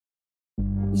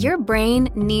Your brain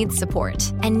needs support,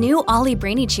 and new Ollie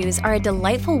Brainy Chews are a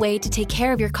delightful way to take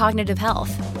care of your cognitive health.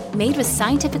 Made with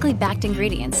scientifically backed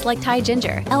ingredients like Thai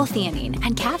ginger, L-theanine,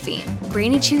 and caffeine,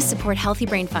 Brainy Chews support healthy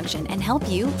brain function and help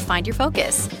you find your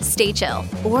focus, stay chill,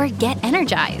 or get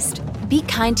energized. Be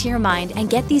kind to your mind and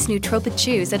get these nootropic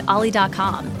chews at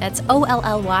ollie.com. That's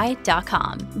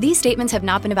OLLY.com. These statements have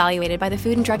not been evaluated by the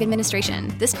Food and Drug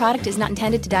Administration. This product is not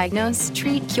intended to diagnose,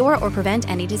 treat, cure, or prevent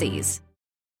any disease.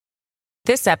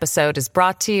 This episode is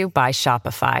brought to you by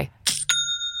Shopify.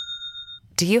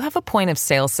 Do you have a point of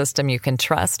sale system you can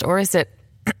trust, or is it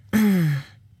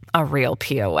a real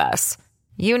POS?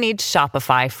 You need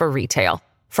Shopify for retail.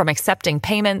 From accepting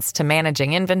payments to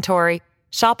managing inventory,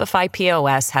 Shopify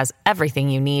POS has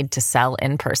everything you need to sell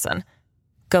in person.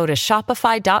 Go to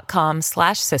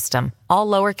shopify.com/system, all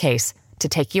lowercase, to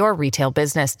take your retail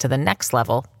business to the next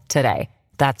level today.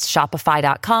 That's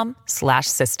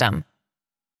shopify.com/system.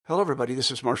 Hello, everybody.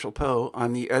 This is Marshall Poe.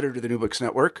 I'm the editor of the New Books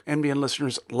Network. NBN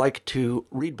listeners like to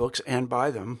read books and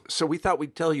buy them. So we thought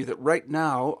we'd tell you that right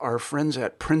now, our friends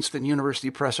at Princeton University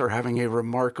Press are having a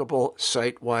remarkable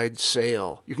site-wide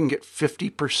sale. You can get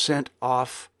 50%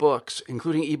 off books,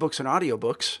 including ebooks and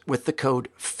audiobooks, with the code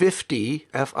 50,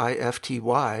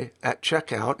 F-I-F-T-Y, at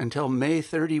checkout until May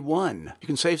 31. You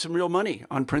can save some real money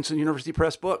on Princeton University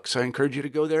Press books. I encourage you to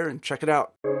go there and check it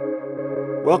out.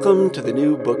 Welcome to the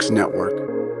New Books Network.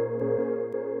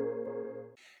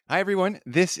 Hi, everyone.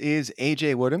 This is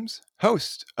AJ Woodhams,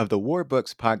 host of the War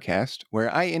Books podcast, where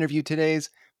I interview today's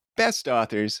best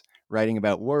authors writing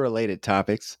about war-related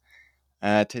topics.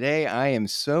 Today, I am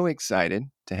so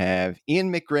excited to have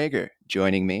Iain MacGregor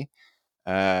joining me,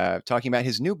 talking about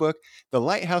his new book, The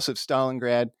Lighthouse of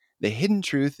Stalingrad, The Hidden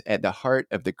Truth at the Heart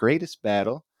of the Greatest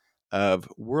Battle of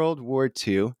World War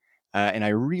II. And I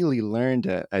really learned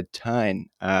a ton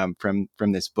from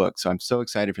this book, so I'm so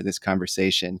excited for this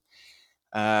conversation.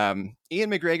 Iain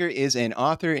MacGregor is an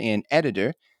author and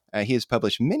editor. He has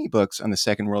published many books on the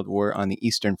Second World War on the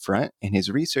Eastern Front, and his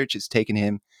research has taken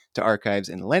him to archives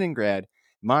in Leningrad,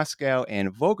 Moscow,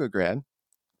 and Volgograd.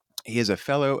 He is a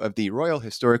fellow of the Royal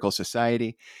Historical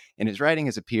Society, and his writing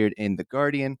has appeared in The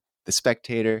Guardian, The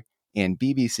Spectator, and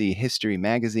BBC History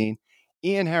magazine.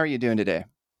 Iain, how are you doing today?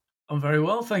 I'm very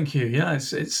well, thank you. Yeah,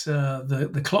 it's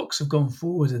the clocks have gone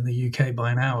forward in the UK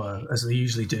by an hour, as they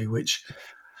usually do, which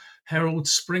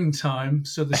heralds springtime.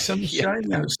 So the sun's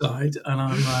shining outside, and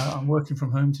I'm working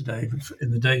from home today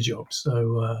in the day job.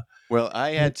 So well,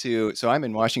 I had to. So I'm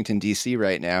in Washington D.C.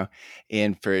 right now,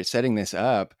 and for setting this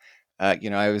up, it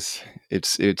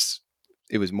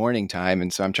was morning time,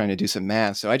 and so I'm trying to do some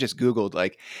math. So I just Googled,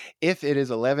 like, if it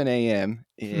is 11 a.m.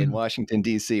 in Washington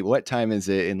D.C., what time is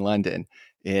it in London?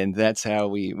 And that's how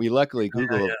we luckily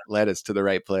Google led us to the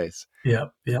right place. Yeah.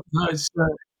 No, it's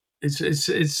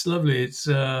lovely. It's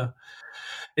as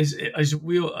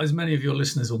many of your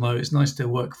listeners will know, it's nice to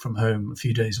work from home a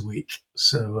few days a week,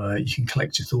 so you can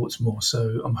collect your thoughts more.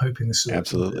 So I'm hoping this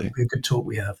will be a good talk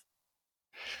we have.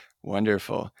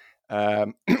 Wonderful.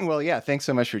 Well, yeah, thanks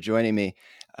so much for joining me.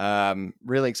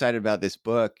 Really excited about this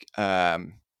book. I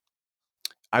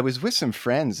was with some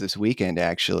friends this weekend,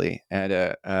 actually, at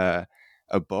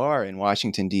a bar in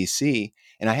Washington, D.C.,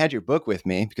 and I had your book with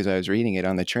me because I was reading it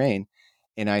on the train,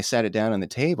 and I sat it down on the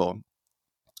table,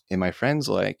 and my friend's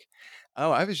like,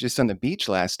 "Oh, I was just on the beach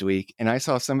last week, and I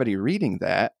saw somebody reading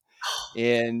that."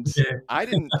 And I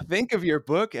didn't think of your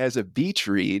book as a beach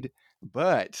read,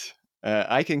 but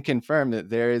I can confirm that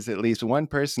there is at least one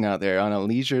person out there on a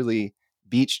leisurely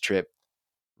beach trip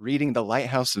reading The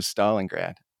Lighthouse of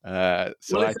Stalingrad. I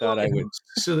thought I would.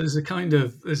 So there's a kind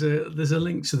of there's a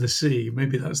link to the sea.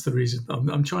 Maybe that's the reason.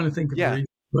 I'm trying to think of the reason,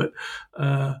 but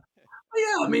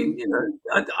yeah, I mean,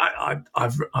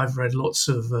 I've read lots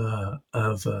of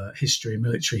history,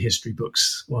 military history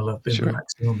books while I've been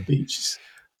relaxing on the beaches.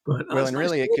 But and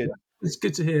really, it's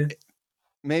good to hear.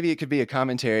 Maybe it could be a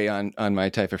commentary on my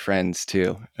type of friends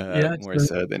too, more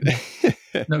so than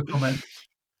no comment.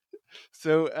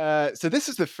 So this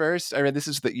is the first. I read this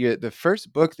is the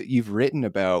first book that you've written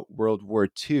about World War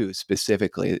II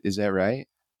specifically. Is that right?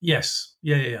 Yes.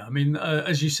 Yeah. I mean,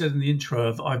 as you said in the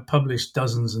intro, I've published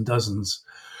dozens and dozens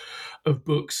of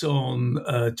books on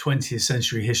 20th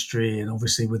century history, and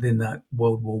obviously within that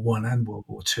World War I and World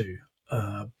War II.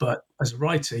 But as a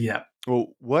writer, yeah.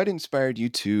 Well, what inspired you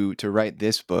to write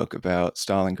this book about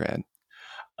Stalingrad?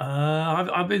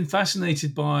 I've been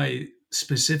fascinated by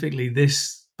specifically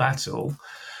this battle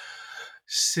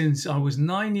since I was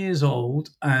 9 years old,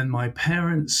 and my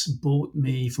parents bought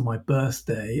me for my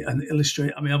birthday an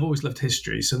illustrate. I mean, I've always loved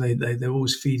history, so they're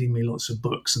always feeding me lots of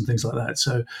books and things like that.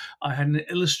 So I had an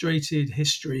illustrated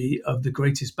history of the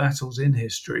greatest battles in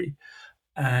history,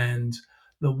 and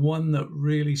the one that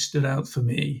really stood out for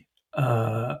me,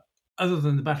 other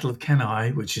than the Battle of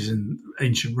Cannae, which is in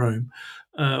ancient Rome,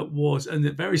 was,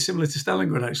 and very similar to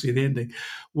Stalingrad, actually, the ending,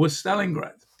 was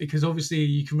Stalingrad. Because obviously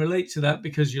you can relate to that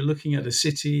because you're looking at a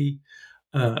city,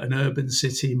 an urban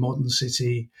city, modern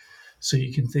city. So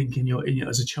you can think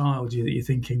as a child, you're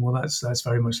thinking, well, that's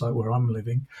very much like where I'm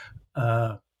living.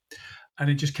 And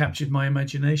it just captured my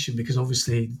imagination because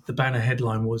obviously the banner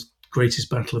headline was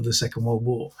Greatest Battle of the Second World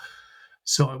War.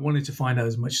 So I wanted to find out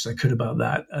as much as I could about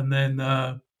that. And then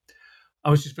I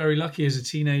was just very lucky as a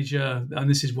teenager, and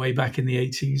this is way back in the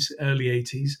 80s, early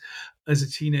 80s. As a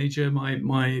teenager,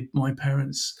 my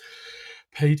parents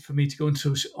paid for me to go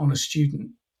on a student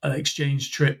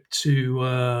exchange trip to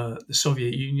the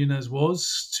Soviet Union, as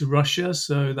was to Russia.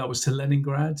 So that was to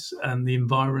Leningrad and the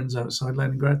environs outside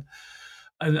Leningrad.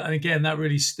 And again, that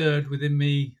really stirred within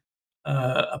me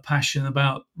a passion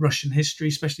about Russian history,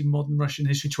 especially modern Russian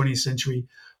history, 20th century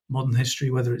modern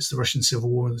history, whether it's the Russian Civil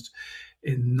War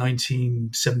in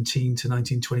 1917 to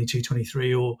 1922,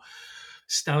 23, or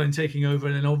Stalin taking over,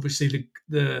 and then obviously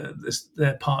their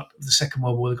part of the Second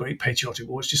World War, the Great Patriotic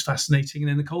War. It's just fascinating, and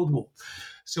then the Cold War.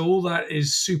 So all that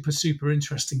is super, super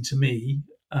interesting to me.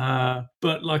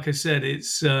 But like I said,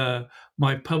 it's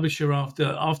my publisher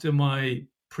after my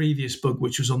previous book,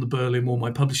 which was on the Berlin Wall.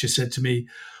 My publisher said to me,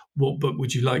 "What book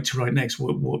would you like to write next?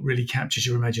 What really captures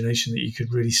your imagination that you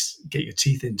could really get your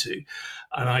teeth into?"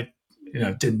 And I,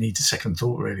 didn't need a second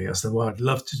thought really. I said, "Well, I'd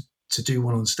love to do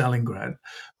one on Stalingrad,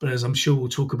 but as I'm sure we'll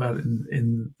talk about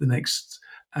in the next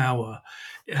hour,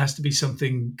 it has to be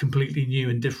something completely new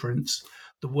and different.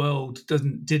 The world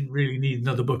didn't really need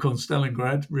another book on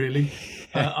Stalingrad, really.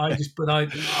 I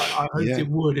hoped it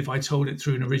would if I told it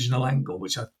through an original angle,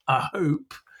 which I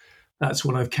hope that's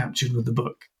what I've captured with the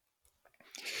book."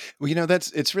 Well,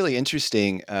 it's really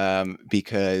interesting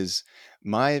because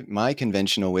my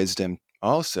conventional wisdom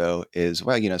also is,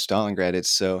 well, Stalingrad,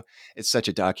 it's such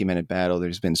a documented battle.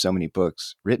 There's been so many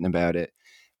books written about it.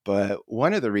 But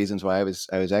one of the reasons why I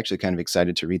was actually kind of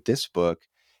excited to read this book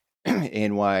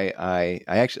and why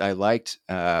I liked,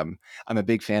 I'm a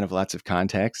big fan of lots of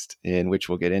context, in which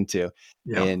we'll get into.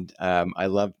 Yeah. And I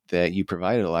love that you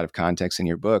provided a lot of context in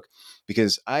your book,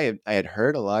 because I had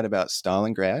heard a lot about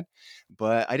Stalingrad,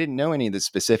 but I didn't know any of the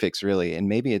specifics really. And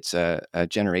maybe it's a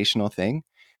generational thing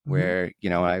where,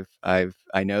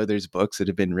 I know there's books that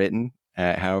have been written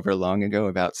however long ago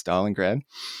about Stalingrad,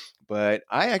 but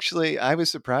I was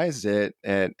surprised at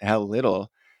how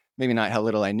little, maybe not how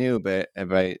little I knew, but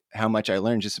about how much I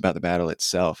learned just about the battle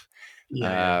itself.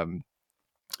 Yeah.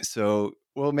 So,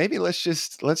 well, maybe let's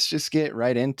just get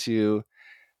right into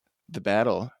the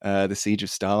battle, the siege of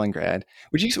Stalingrad.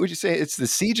 Would you say it's the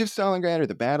siege of Stalingrad or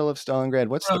the battle of Stalingrad?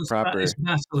 What's the proper? It's a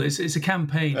battle. It's a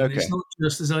campaign, and it's not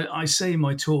just, as I say in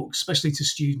my talk, especially to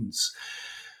students.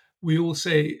 We all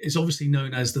say it's obviously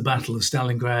known as the Battle of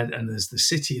Stalingrad and as the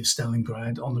city of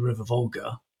Stalingrad on the River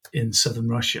Volga in southern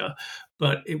Russia.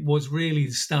 But it was really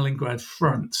the Stalingrad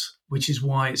front, which is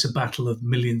why it's a battle of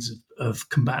millions of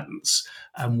combatants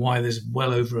and why there's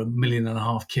well over 1.5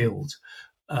 million killed.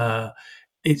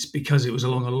 It's because it was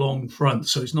along a long front.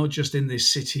 So it's not just in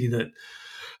this city that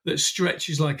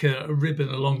stretches like a ribbon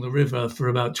along the river for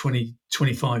about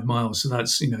 25 miles. So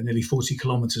that's, nearly 40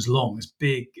 kilometers long. It's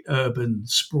big urban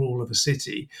sprawl of a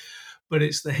city, but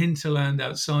it's the hinterland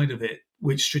outside of it,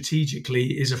 which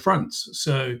strategically is a front.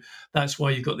 So that's why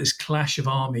you've got this clash of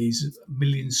armies,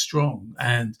 millions strong,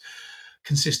 and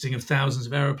consisting of thousands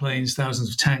of aeroplanes, thousands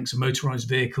of tanks and motorized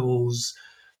vehicles,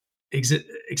 et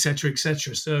cetera, et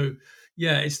cetera. So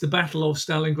yeah, it's the Battle of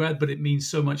Stalingrad, but it means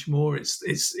so much more.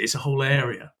 It's a whole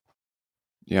area.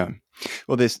 Yeah.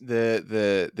 Well,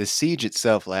 the siege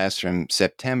itself lasts from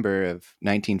September of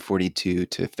 1942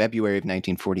 to February of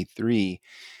 1943.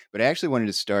 But I actually wanted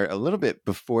to start a little bit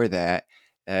before that,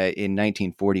 in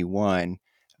 1941,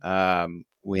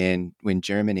 when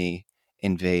Germany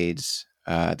invades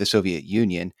the Soviet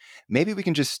Union. Maybe we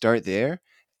can just start there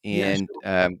and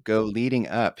go leading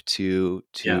up to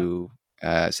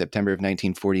September of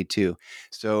 1942.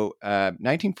 So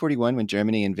 1941, when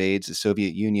Germany invades the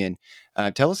Soviet Union,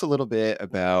 tell us a little bit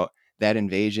about that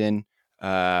invasion,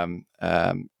 at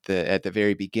the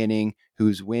very beginning,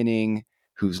 who's winning,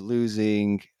 who's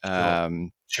losing,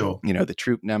 Sure. The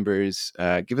troop numbers.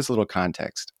 Give us a little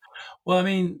context. Well, I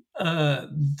mean,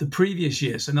 the previous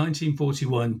year, so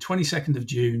 1941, 22nd of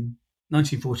June,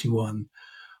 1941,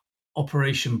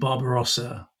 Operation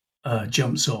Barbarossa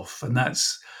jumps off, and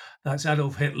that's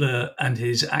Adolf Hitler and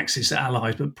his Axis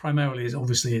allies, but primarily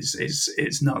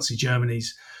it's Nazi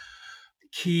Germany's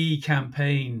key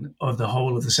campaign of the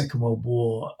whole of the Second World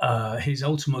War. His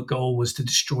ultimate goal was to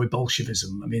destroy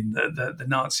Bolshevism. I mean, the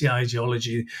Nazi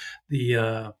ideology,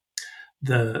 the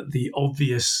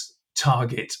obvious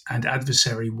target and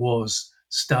adversary was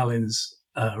Stalin's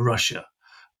Russia.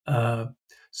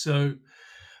 So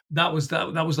that was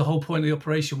the whole point of the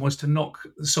operation, was to knock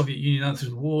the Soviet Union out through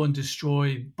the war and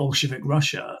destroy Bolshevik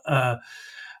Russia.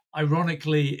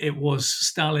 Ironically, it was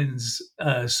Stalin's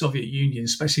Soviet Union,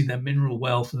 especially their mineral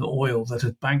wealth and oil, that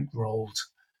had bankrolled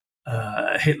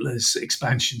Hitler's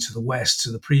expansion to the West.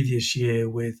 So the previous year,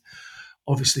 with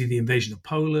obviously the invasion of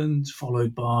Poland,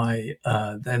 followed by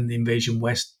then the invasion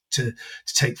west to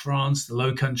take France, the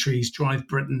Low Countries, drive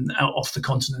Britain out off the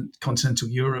continental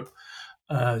Europe.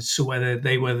 So whether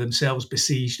they were themselves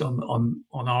besieged on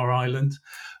our island,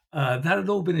 that had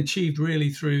all been achieved really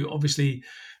through, obviously,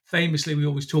 famously, we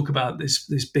always talk about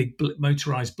this big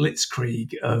motorized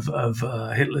blitzkrieg of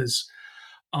Hitler's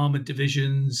armored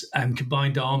divisions and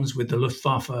combined arms with the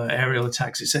Luftwaffe, aerial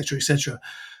attacks, etc., etc.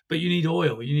 But you need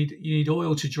oil. You need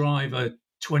oil to drive a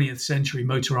 20th century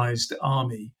motorized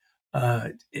army.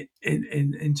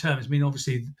 In terms, I mean,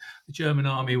 obviously, the German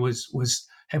army was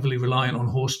heavily reliant on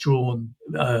horse-drawn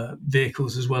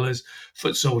vehicles as well as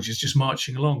foot soldiers just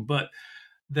marching along. But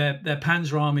their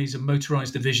panzer armies and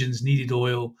motorized divisions needed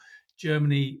oil.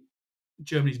 Germany's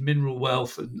mineral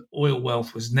wealth and oil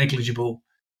wealth was negligible,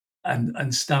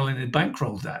 and Stalin had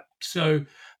bankrolled that. So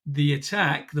the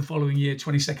attack the following year,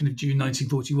 22nd of June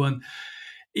 1941,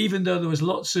 even though there was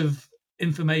lots of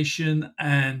information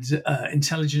and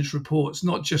intelligence reports,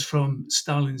 not just from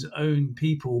Stalin's own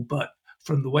people, but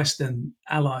from the Western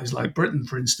allies like Britain,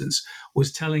 for instance,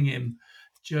 was telling him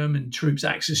German troops,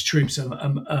 Axis troops,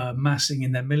 are massing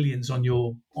in their millions on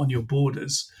your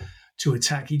borders to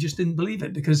attack. He just didn't believe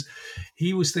it, because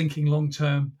he was thinking long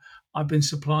term. I've been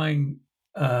supplying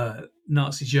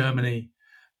Nazi Germany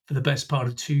for the best part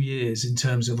of 2 years in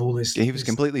terms of all this. Yeah, he was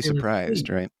completely surprised,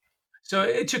 right? So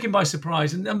it took him by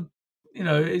surprise, and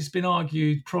it's been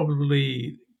argued,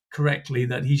 probably correctly,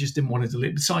 that he just didn't want to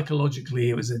deliver. Psychologically,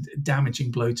 it was a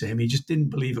damaging blow to him. He just didn't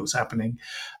believe it was happening,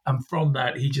 and from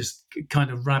that, he just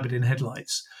kind of rabbit in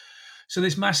headlights. So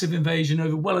this massive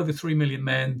invasion, well over 3 million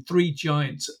men, 3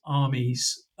 giant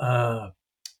armies,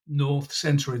 north,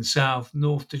 center, and south.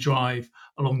 North to drive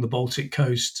along the Baltic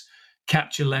coast,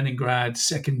 capture Leningrad,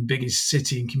 second biggest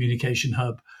city and communication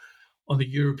hub on the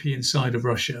European side of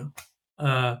Russia.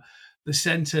 The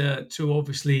center to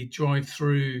obviously drive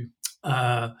through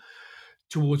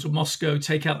towards Moscow,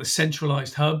 take out the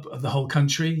centralized hub of the whole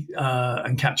country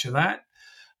and capture that.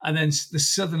 And then the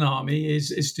Southern Army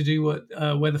is to do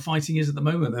where the fighting is at the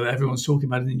moment, that everyone's talking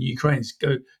about it in Ukraine.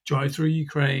 Go drive through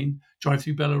Ukraine, drive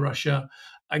through Belarus,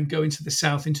 and go into the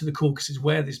south, into the Caucasus,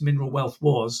 where this mineral wealth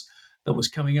was that was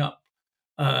coming up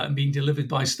and being delivered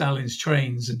by Stalin's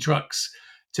trains and trucks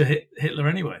to Hitler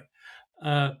anyway.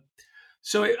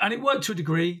 So it worked to a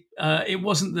degree. It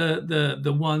wasn't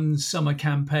the one summer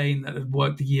campaign that had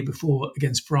worked the year before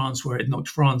against France, where it knocked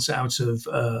France out of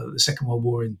the Second World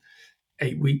War in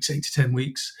 8 to 10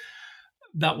 weeks.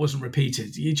 That wasn't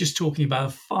repeated. You're just talking about a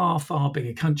far, far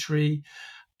bigger country,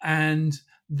 and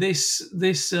this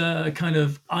kind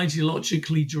of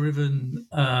ideologically driven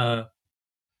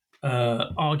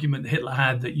argument Hitler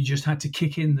had, that you just had to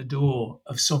kick in the door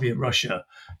of Soviet Russia,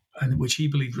 and which he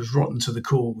believed was rotten to the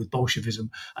core with Bolshevism,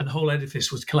 and the whole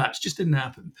edifice was collapsed, just didn't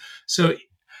happen. So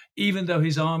even though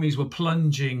his armies were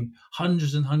plunging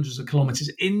hundreds and hundreds of kilometers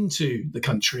into the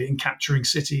country and capturing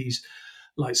cities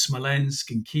like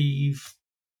Smolensk and Kyiv,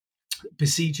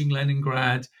 besieging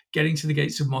Leningrad, getting to the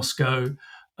gates of Moscow,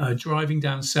 driving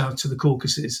down south to the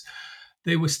Caucasus,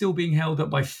 they were still being held up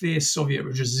by fierce Soviet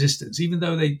resistance. Even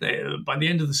though they by the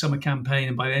end of the summer campaign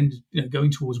and by the end,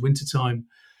 going towards wintertime,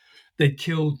 they'd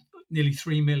killed nearly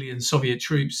 3 million Soviet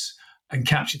troops and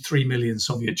captured 3 million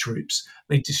Soviet troops.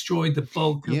 They destroyed the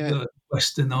bulk of the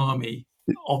Western army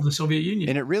of the Soviet Union.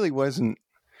 And it really wasn't.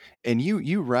 And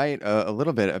you write a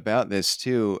little bit about this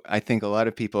too. I think a lot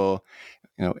of people,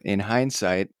 in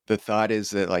hindsight, the thought is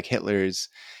that like Hitler's,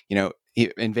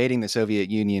 invading the Soviet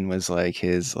Union was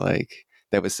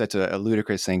that was such a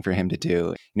ludicrous thing for him to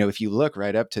do. If you look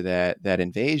right up to that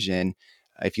invasion,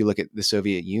 if you look at the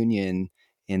Soviet Union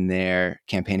in their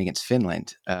campaign against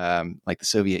Finland, like the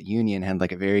Soviet Union had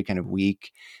like a very kind of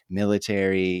weak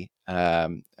military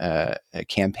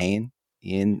campaign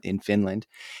in Finland.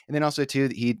 And then also too,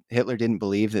 Hitler didn't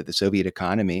believe that the Soviet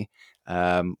economy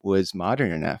was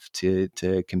modern enough to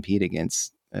compete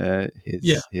against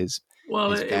his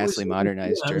Well, vastly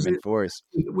modernized German force.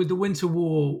 With the Winter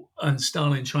War and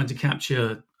Stalin trying to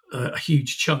capture a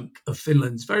huge chunk of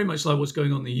Finland, it's very much like what's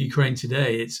going on in the Ukraine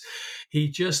today. He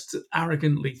just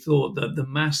arrogantly thought that the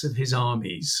mass of his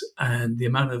armies and the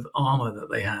amount of armor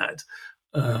that they had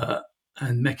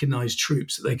and mechanized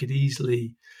troops that they could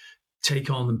easily take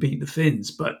on and beat the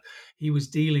Finns. But he was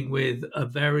dealing with a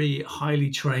very highly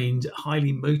trained,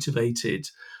 highly motivated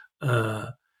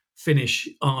Finnish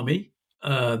army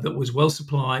that was well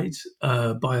supplied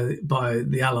by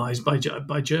the Allies,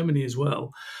 by Germany as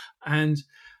well, and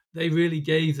they really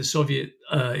gave the Soviet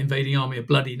invading army a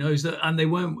bloody nose. And they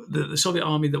weren't the Soviet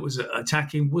army that was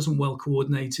attacking wasn't well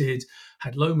coordinated,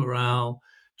 had low morale.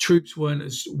 Troops weren't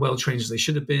as well trained as they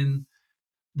should have been.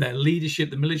 Their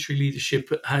leadership, the military leadership,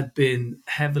 had been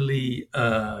heavily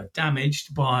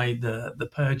damaged by the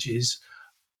purges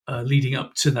leading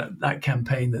up to that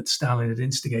campaign that Stalin had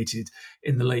instigated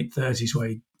in the late 30s, where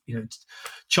he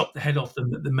chopped the head off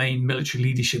the main military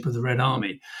leadership of the Red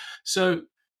Army. So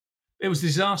it was a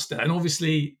disaster, and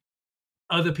obviously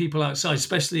other people outside,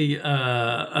 especially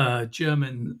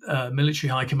German military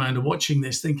high command, are watching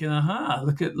this, thinking, "Aha!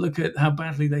 Look at how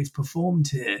badly they've performed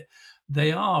here."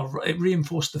 It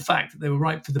reinforced the fact that they were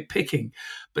ripe for the picking.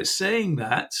 But saying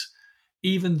that,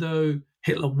 even though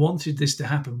Hitler wanted this to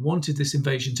happen, wanted this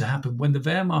invasion to happen, when the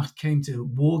Wehrmacht came to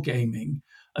wargaming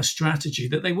a strategy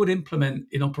that they would implement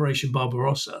in Operation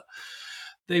Barbarossa,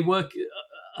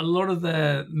 a lot of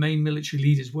their main military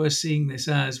leaders were seeing this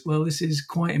as, well, this is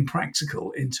quite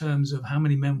impractical in terms of how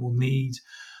many men we'll need,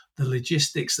 the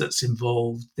logistics that's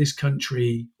involved. This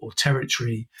country or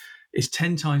territory is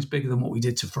 10 times bigger than what we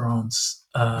did to France.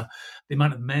 The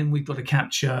amount of men we've got to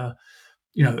capture,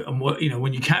 and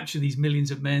when you capture these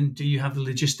millions of men, do you have the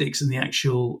logistics and the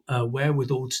actual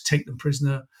wherewithal to take them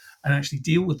prisoner and actually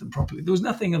deal with them properly? There was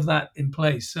nothing of that in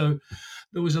place. So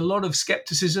there was a lot of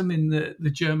skepticism in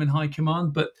the German high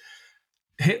command, but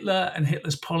Hitler and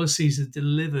Hitler's policies have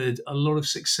delivered a lot of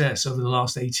success over the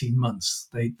last 18 months.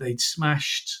 They'd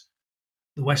smashed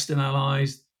the Western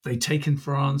Allies. They'd taken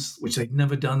France, which they'd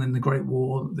never done in the Great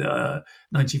War,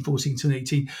 1914 to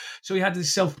 18. So he had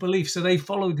this self-belief. So they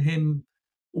followed him,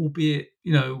 albeit,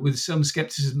 with some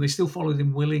skepticism. They still followed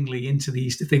him willingly into the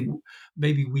East to think,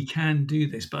 maybe we can do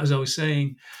this. But as I was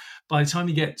saying, by the time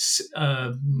you get, what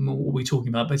are we talking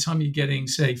about? By the time you're getting,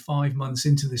 say, 5 months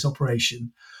into this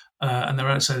operation, and they're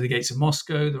outside of the gates of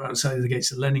Moscow, they're outside of the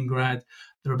gates of Leningrad,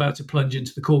 they're about to plunge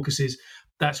into the Caucasus,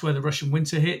 that's where the Russian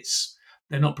winter hits.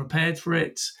 They're not prepared for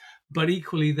it, but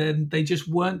equally then they just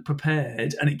weren't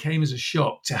prepared, and it came as a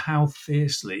shock to how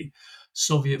fiercely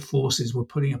Soviet forces were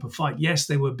putting up a fight. Yes,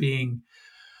 they were being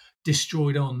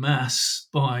destroyed en masse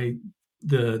by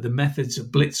the methods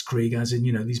of blitzkrieg, as in,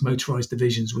 these motorized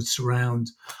divisions would surround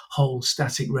whole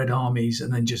static Red armies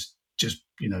and then just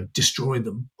destroy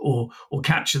them or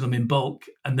capture them in bulk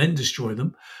and then destroy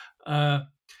them.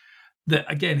 That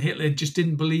again, Hitler just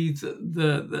didn't believe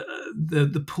that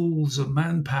the pools of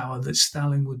manpower that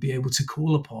Stalin would be able to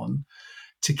call upon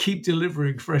to keep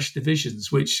delivering fresh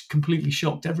divisions, which completely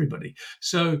shocked everybody.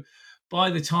 So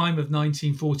by the time of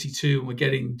 1942, and we're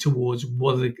getting towards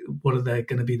what are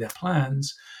going to be their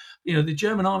plans, the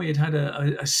German army had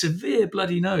a severe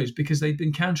bloody nose because they'd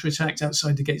been counterattacked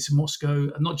outside the gates of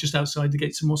Moscow, and not just outside the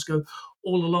gates of Moscow,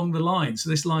 all along the line. So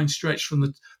this line stretched from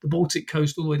the Baltic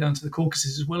coast all the way down to the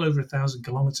Caucasus, is well over 1,000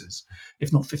 kilometers,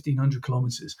 if not 1,500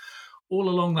 kilometers. All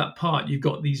along that part, you've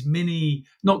got these mini,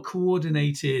 not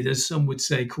coordinated, as some would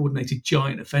say, coordinated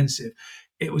giant offensive.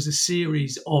 It was a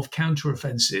series of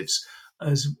counteroffensives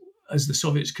as the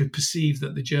Soviets could perceive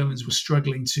that the Germans were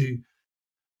struggling to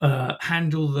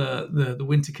handle the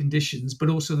winter conditions, but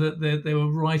also that they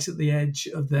were right at the edge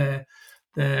of their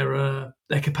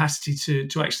capacity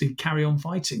to actually carry on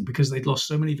fighting, because they'd lost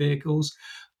so many vehicles,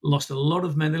 lost a lot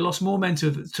of men. They lost more men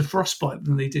to frostbite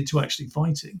than they did to actually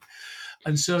fighting.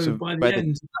 And so by the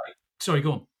end, sorry,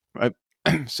 go on.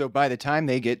 So by the time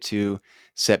they get to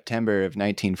September of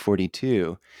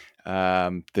 1942,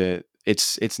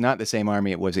 it's not the same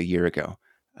army it was a year ago.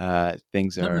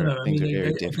 Things are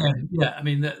very different.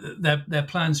 Their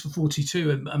plans for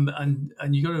 42,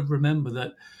 and you got to remember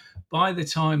that by the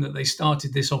time that they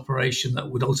started this operation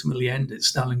that would ultimately end at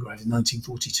Stalingrad in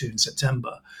 1942 in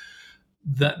September,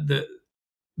 that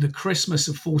the Christmas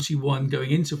of 41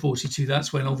 going into 42,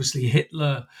 that's when obviously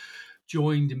Hitler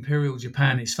joined Imperial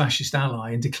Japan, his fascist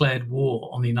ally, and declared war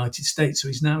on the United States. So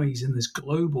he's in this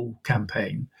global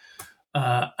campaign.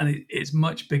 And it's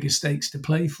much bigger stakes to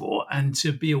play for, and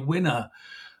to be a winner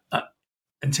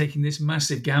and taking this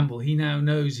massive gamble. He now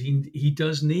knows he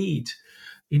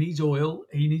needs oil,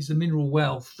 he needs the mineral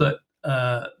wealth that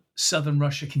southern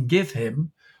Russia can give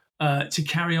him to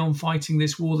carry on fighting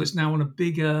this war that's now on a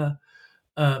bigger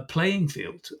playing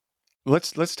field.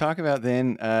 Let's talk about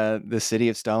then the city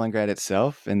of Stalingrad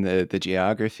itself and the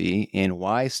geography and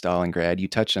why Stalingrad. You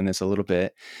touched on this a little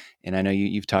bit, and I know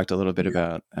you've talked a little bit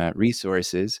about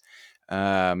resources.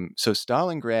 So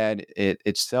Stalingrad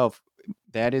itself,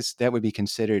 that would be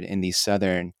considered in the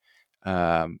southern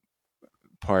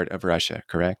part of Russia,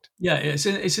 correct? Yeah, it's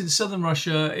in southern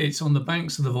Russia. It's on the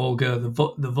banks of the Volga.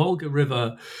 The Volga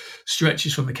River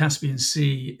stretches from the Caspian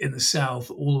Sea in the south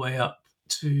all the way up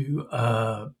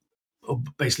to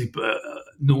basically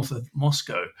north of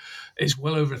Moscow. It's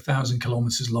well over 1,000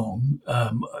 kilometers long,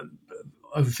 over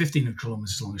 1,500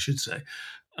 kilometers long, I should say.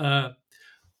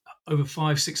 Over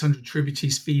 500-600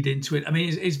 tributaries feed into it. I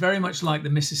mean, it's very much like the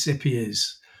Mississippi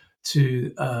is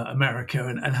to America,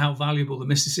 and how valuable the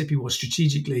Mississippi was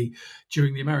strategically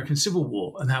during the American Civil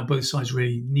War, and how both sides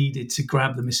really needed to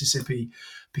grab the Mississippi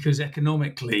because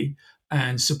economically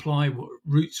and supply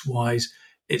routes wise,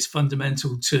 it's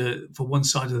fundamental for one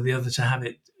side or the other to have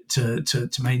it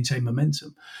to maintain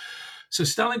momentum. So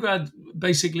Stalingrad,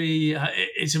 basically,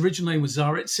 its original name was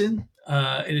Tsaritsyn.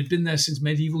 It had been there since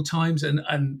medieval times,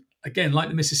 and again, like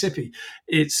the Mississippi,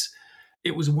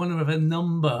 it was one of a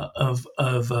number of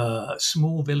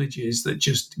small villages that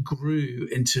just grew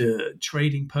into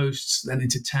trading posts, then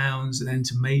into towns, and then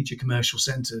into major commercial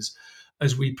centres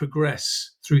as we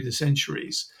progress through the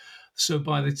centuries. So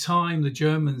by the time the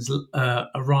Germans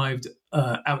arrived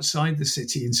outside the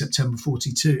city in September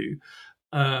 1942,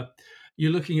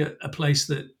 you're looking at a place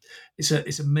that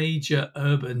it's a major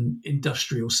urban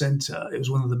industrial centre. It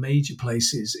was one of the major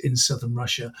places in southern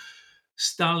Russia.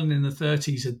 Stalin in the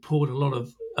 1930s had poured a lot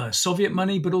of Soviet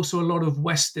money, but also a lot of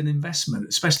Western investment,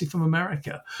 especially from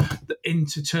America,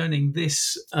 into turning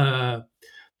this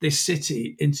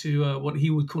city into what he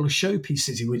would call a showpiece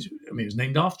city, which, I mean, it was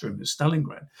named after him,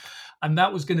 Stalingrad. And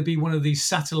that was going to be one of these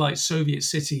satellite Soviet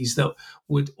cities that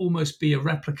would almost be a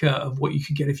replica of what you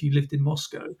could get if you lived in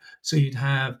Moscow. So you'd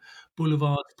have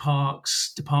boulevards,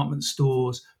 parks, department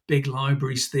stores, big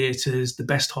libraries, theaters, the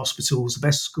best hospitals, the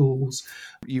best schools.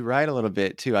 You write a little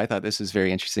bit too. I thought this was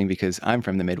very interesting because I'm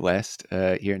from the Midwest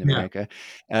here in America.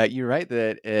 Yeah. You write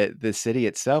that the city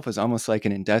itself was almost like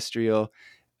an industrial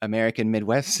American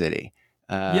Midwest city.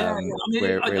 I mean,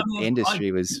 where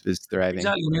industry was thriving.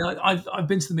 Exactly. I mean, I've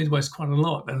been to the Midwest quite a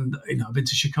lot, and I've been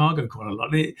to Chicago quite a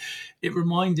lot. It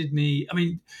reminded me. I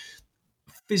mean,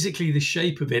 physically, the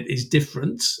shape of it is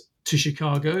different to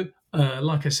Chicago.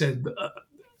 Like I said,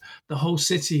 the whole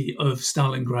city of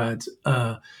Stalingrad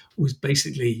was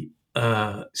basically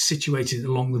situated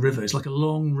along the river. It's like a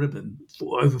long ribbon,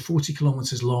 over 40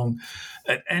 kilometers long.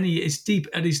 At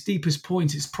its deepest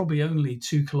point, it's probably only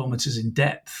 2 kilometers in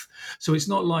depth. So it's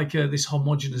not like this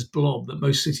homogeneous blob that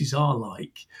most cities are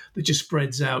like, that just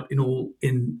spreads out in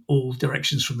all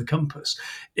directions from the compass.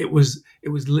 It was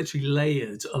literally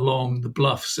layered along the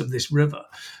bluffs of this river,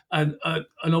 and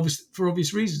obviously for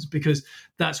obvious reasons, because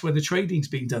that's where the trading's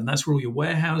being done. That's where all your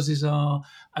warehouses are.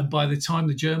 And by the time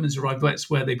the Germans arrived, that's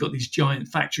where they've got these giant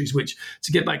factories. Which,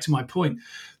 to get back to my point,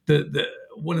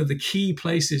 one of the key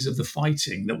places of the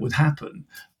fighting that would happen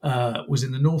was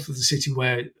in the north of the city,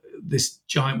 where this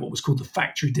giant, what was called the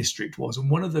factory district was. And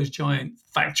one of those giant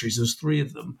factories, there's 3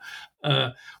 of them,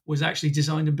 was actually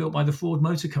designed and built by the Ford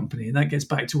Motor Company. And that gets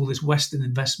back to all this Western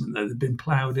investment that had been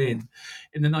ploughed in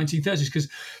the 1930s, because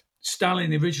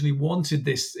Stalin originally wanted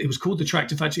this. It was called the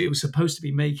tractor factory. It was supposed to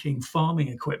be making farming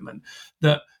equipment.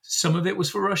 That some of it was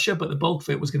for Russia, but the bulk of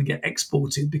it was going to get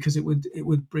exported because it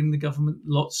would bring the government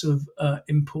lots of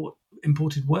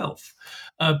imported wealth.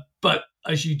 But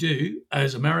as you do,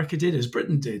 as America did, as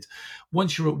Britain did,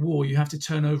 once you're at war, you have to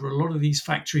turn over a lot of these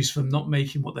factories from not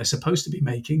making what they're supposed to be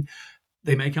making.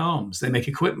 They make arms, they make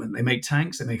equipment, they make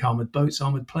tanks, they make armored boats,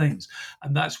 armored planes.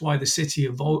 And that's why the city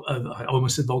of, I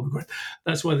almost said Volgograd,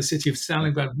 that's why the city of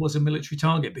Stalingrad was a military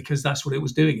target, because that's what it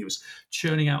was doing. It was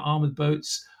churning out armored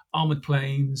boats, armored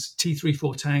planes,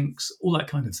 T-34 tanks, all that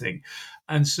kind of thing.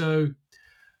 And so,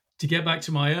 to get back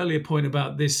to my earlier point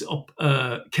about this,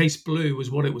 Case Blue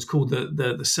was what it was called,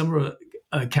 the summer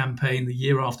campaign, the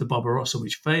year after Barbarossa,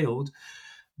 which failed.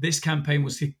 This campaign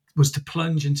was to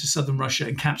plunge into southern Russia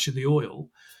and capture the oil.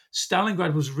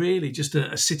 Stalingrad was really just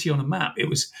a city on a map. It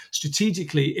was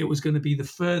strategically, it was going to be the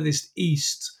furthest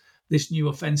east this new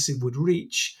offensive would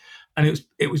reach. And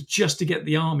it was just to get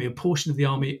the army, a portion of the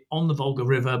army, on the Volga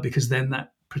River, because then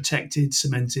that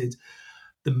cemented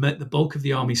the bulk of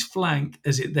the army's flank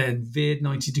as it then veered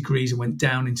 90 degrees and went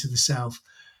down into the south,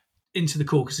 into the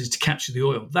Caucasus to capture the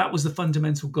oil. That was the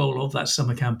fundamental goal of that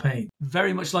summer campaign.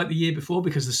 Very much like the year before,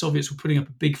 because the Soviets were putting up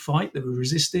a big fight, they were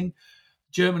resisting.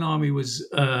 German army was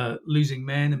losing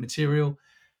men and material.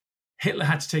 Hitler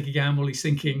had to take a gamble. He's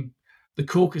thinking, the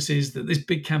Caucasus, that this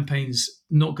big campaign's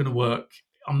not going to work.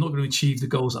 I'm not going to achieve the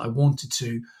goals that I wanted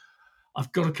to.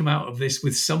 I've got to come out of this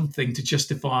with something to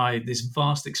justify this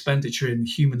vast expenditure in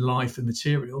human life and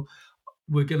material.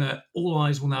 All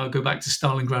eyes will now go back to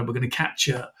Stalingrad. We're going to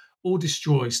capture or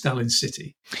destroy Stalin's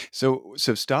city. So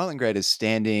Stalingrad is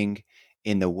standing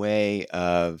in the way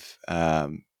of,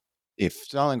 if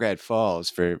Stalingrad falls,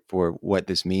 for what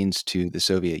this means to the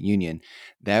Soviet Union,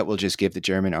 that will just give the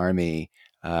German army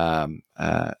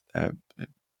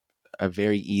a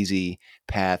very easy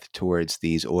path towards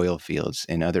these oil fields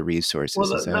and other resources. Well,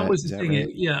 that was the thing. Right?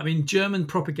 Yeah, I mean, German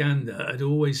propaganda had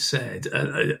always said,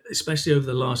 especially over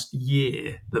the last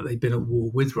year that they'd been at war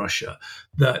with Russia,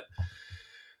 that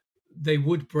they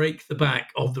would break the back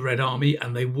of the Red Army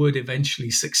and they would eventually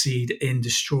succeed in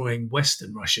destroying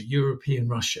Western Russia, European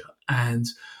Russia. And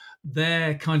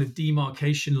their kind of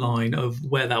demarcation line of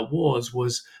where that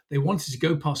was they wanted to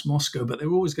go past Moscow, but they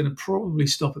were always going to probably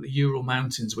stop at the Ural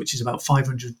Mountains, which is about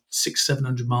 600,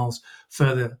 700 miles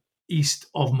further east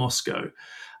of Moscow.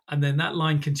 And then that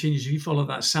line continues. You follow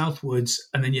that southwards,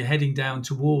 and then you're heading down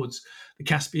towards the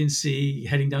Caspian Sea,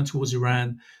 heading down towards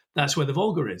Iran. That's where the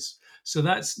Volga is. So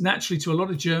that's naturally, to a lot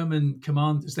of German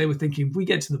commanders, they were thinking, if we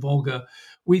get to the Volga,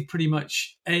 we pretty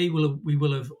much, we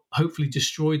will have hopefully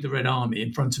destroyed the Red Army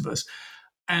in front of us,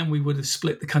 and we would have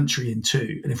split the country in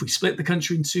two. And if we split the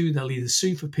country in two, they'll either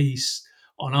sue for peace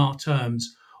on our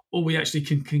terms, or we actually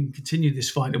can continue this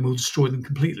fight and we'll destroy them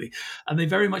completely. And they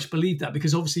very much believed that,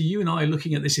 because obviously you and I are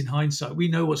looking at this in hindsight. We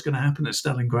know what's going to happen at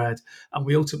Stalingrad, and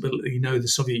we ultimately know the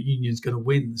Soviet Union is going to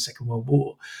win the Second World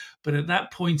War. But at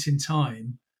that point in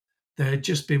time, there had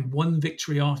just been one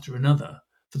victory after another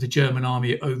for the German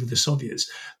army over the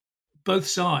Soviets. Both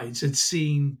sides had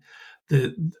seen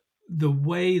the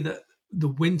way that the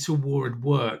Winter War had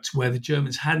worked, where the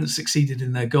Germans hadn't succeeded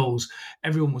in their goals.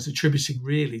 Everyone was attributing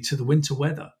really to the winter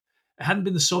weather. It hadn't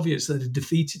been the Soviets that had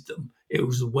defeated them. It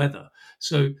was the weather.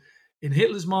 So in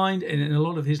Hitler's mind, and in a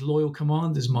lot of his loyal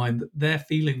commanders' mind, their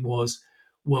feeling was,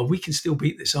 well, we can still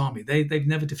beat this army. They've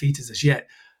never defeated us yet.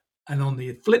 And on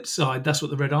the flip side, that's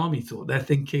what the Red Army thought. They're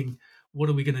thinking, what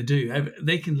are we going to do?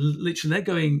 They can literally, they're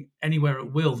going anywhere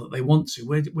at will that they want to.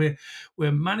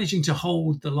 We're managing to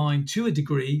hold the line to a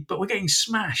degree, but we're getting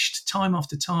smashed time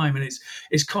after time. And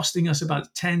it's costing us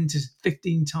about 10 to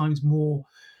 15 times more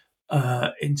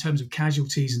in terms of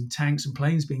casualties and tanks and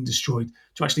planes being destroyed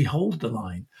to actually hold the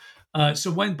line.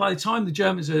 So by the time the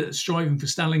Germans are striving for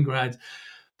Stalingrad,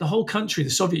 the whole country, the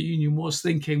Soviet Union, was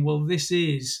thinking, well, this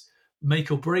is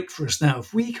make or break for us now.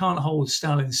 If we can't hold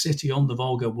Stalin's city on the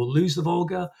Volga, we'll lose the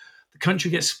Volga, the country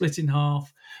gets split in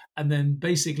half, and then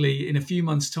basically in a few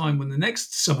months' time, when the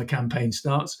next summer campaign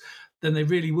starts, then they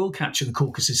really will capture the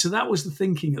Caucasus. So that was the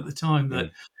thinking at the time,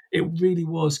 that it really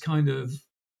was kind of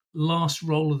last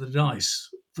roll of the dice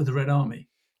for the Red Army.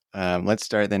 Let's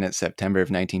start then at September of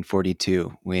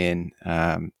 1942, when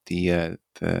the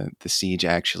siege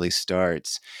actually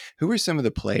starts. Who were some of the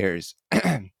players?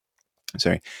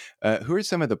 Who are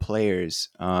some of the players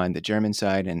on the German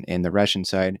side and the Russian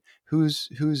side? Who's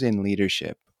in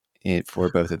leadership for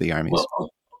both of the armies? Well,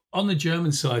 on the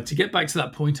German side, to get back to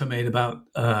that point I made about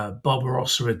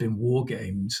Barbarossa had been war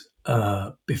gamed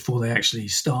before they actually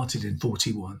started in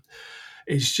 41.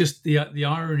 It's just the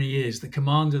irony is the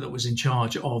commander that was in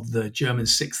charge of the German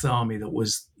Sixth Army that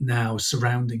was now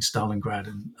surrounding Stalingrad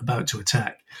and about to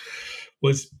attack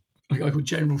was a guy called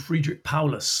General Friedrich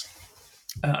Paulus.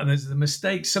 And there's a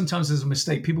mistake. Sometimes there's a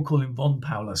mistake. People call him von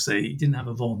Paulus. He didn't have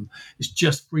a von. It's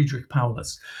just Friedrich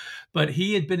Paulus. But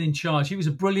he had been in charge. He was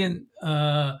a brilliant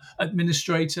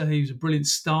administrator. He was a brilliant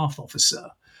staff officer.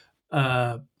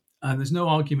 And there's no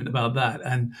argument about that.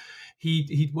 And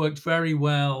he'd worked very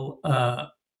well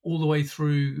all the way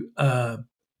through the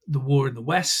war in the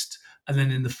West. And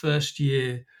then in the first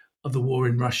year of the war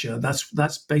in Russia,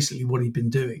 that's basically what he'd been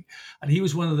doing. And he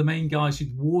was one of the main guys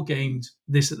who'd war gamed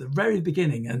this at the very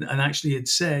beginning and actually had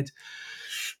said,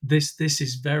 this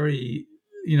is very,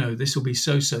 this will be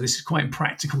so-so. This is quite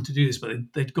impractical to do this, but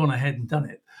they'd gone ahead and done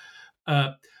it.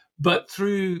 But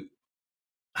through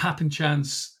happen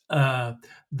chance,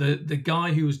 the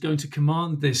guy who was going to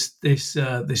command this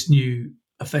new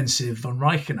offensive, von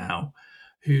Reichenau,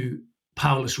 who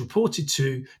Paulus reported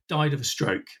to, died of a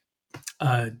stroke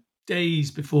days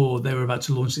before they were about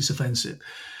to launch this offensive.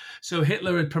 So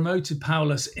Hitler had promoted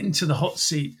Paulus into the hot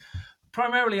seat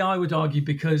primarily, I would argue,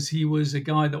 because he was a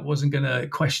guy that wasn't going to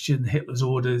question Hitler's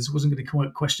orders, wasn't going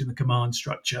to question the command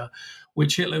structure,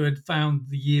 which Hitler had found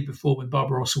the year before when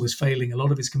Barbarossa was failing. A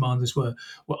lot of his commanders were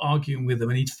arguing with him,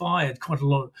 and he'd fired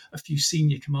a few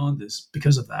senior commanders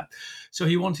because of that. So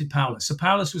he wanted Paulus. So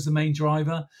Paulus was the main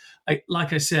driver.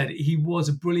 Like I said, he was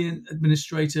a brilliant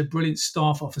administrator, brilliant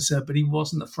staff officer, but he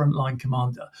wasn't a frontline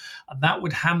commander. And that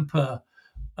would hamper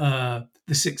the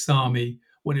Sixth Army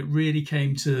when it really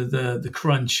came to the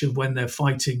crunch of when they're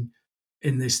fighting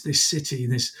in this city,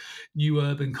 in this new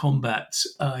urban combat.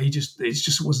 It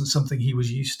just wasn't something he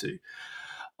was used to.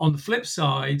 On the flip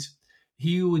side,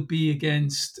 he would be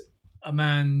against a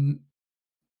man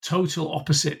total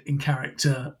opposite in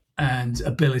character and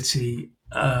ability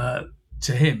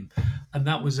to him. And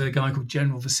that was a guy called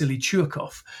General Vasily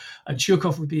Churkov. And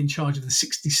Churkov would be in charge of the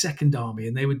 62nd Army,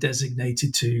 and they were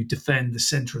designated to defend the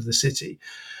center of the city.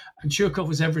 And Churkov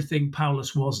was everything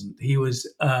Paulus wasn't. He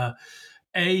was,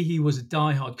 he was a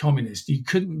diehard communist. You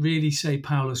couldn't really say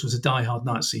Paulus was a diehard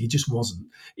Nazi. He just wasn't.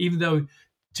 Even though,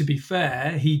 to be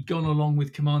fair, he'd gone along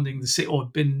with commanding or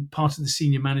been part of the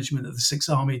senior management of the Sixth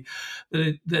Army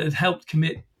that had helped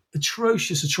commit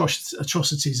atrocious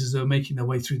atrocities as they were making their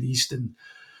way through the eastern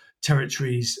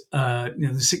territories.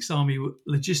 The Sixth Army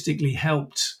logistically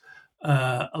helped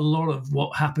a lot of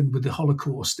what happened with the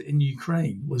Holocaust in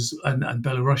Ukraine and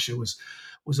Belarusia was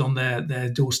on their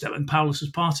doorstep, and Paulus was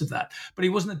part of that. But he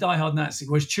wasn't a diehard Nazi,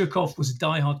 whereas Churkov was a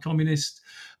diehard communist.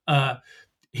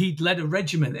 He'd led a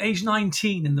regiment, age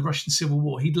 19 in the Russian Civil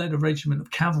War. He'd led a regiment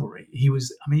of cavalry. He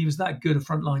was that good a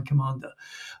frontline commander.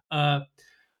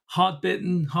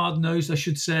 Hard-bitten, hard-nosed, I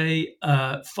should say,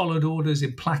 followed orders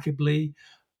implacably,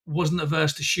 wasn't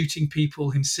averse to shooting people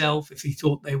himself if he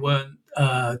thought they weren't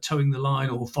towing the line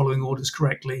or following orders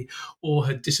correctly or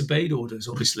had disobeyed orders,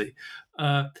 obviously.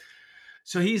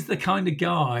 So he's the kind of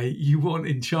guy you want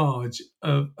in charge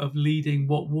of leading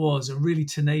what was a really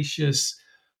tenacious,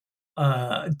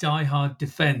 diehard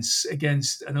defense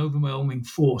against an overwhelming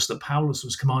force that Paulus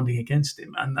was commanding against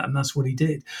him. And that's what he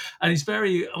did. And it's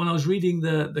when I was reading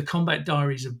the combat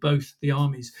diaries of both the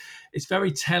armies, it's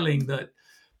very telling that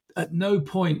at no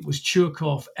point was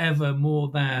Churkov ever more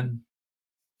than,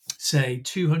 say,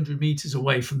 200 meters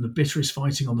away from the bitterest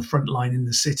fighting on the front line in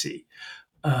the city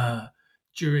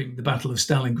during the Battle of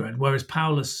Stalingrad, whereas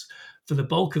Paulus, for the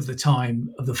bulk of the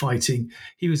time of the fighting,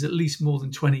 he was at least more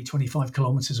than 20, 25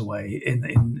 kilometers away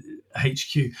in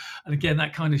HQ. And again,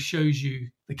 that kind of shows you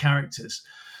the characters.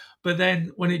 But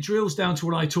then when it drills down to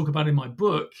what I talk about in my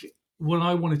book, what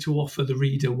I wanted to offer the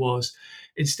reader was,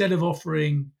 instead of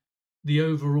offering the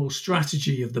overall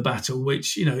strategy of the battle,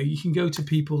 which, you can go to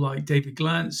people like David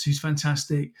Glantz, who's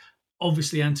fantastic.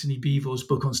 Obviously, Anthony Beevor's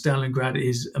book on Stalingrad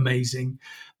is amazing.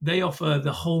 They offer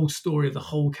the whole story of the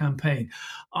whole campaign.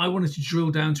 I wanted to drill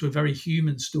down to a very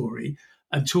human story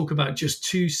and talk about just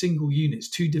two single units,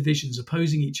 two divisions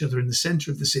opposing each other in the center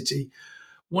of the city,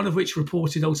 one of which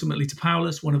reported ultimately to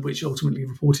Paulus, one of which ultimately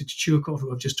reported to Churkov,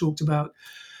 who I've just talked about,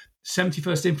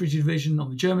 71st Infantry Division on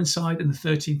the German side and the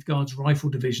 13th Guards Rifle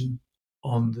Division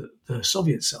on the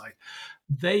Soviet side.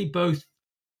 They both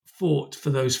fought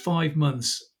for those 5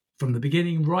 months from the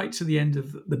beginning right to the end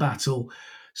of the battle,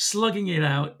 slugging it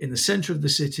out in the center of the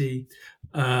city,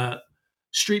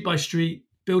 street by street,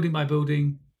 building by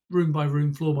building, room by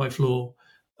room, floor by floor,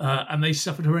 and they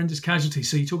suffered horrendous casualties.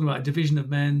 So you're talking about a division of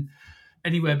men,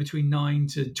 anywhere between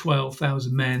 9,000 to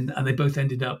 12,000 men, and they both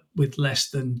ended up with less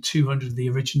than 200 of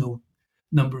the original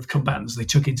number of combatants they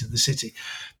took into the city.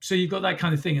 So you've got that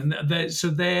kind of thing. And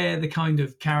they're the kind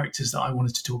of characters that I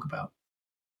wanted to talk about.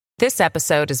 This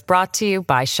episode is brought to you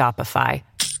by Shopify.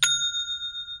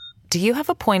 Do you have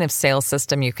a point of sale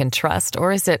system you can trust,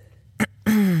 or is it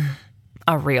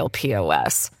a real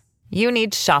POS? You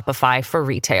need Shopify for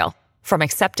retail. From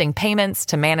accepting payments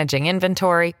to managing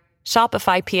inventory,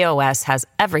 Shopify POS has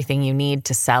everything you need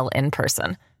to sell in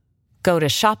person. Go to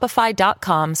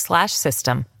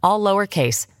shopify.com/system, all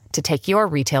lowercase, to take your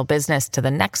retail business to the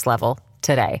next level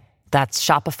today. That's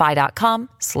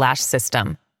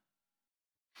shopify.com/system.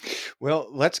 Well,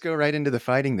 let's go right into the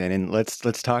fighting then, and let's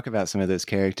talk about some of those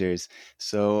characters.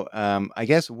 So, I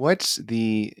guess in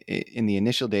the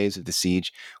initial days of the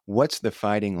siege, what's the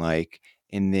fighting like?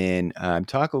 And then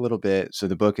talk a little bit. So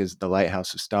the book is The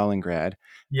Lighthouse of Stalingrad.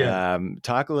 Yeah.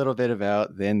 Talk a little bit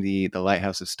about then the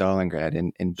Lighthouse of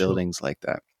Stalingrad and buildings like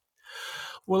that.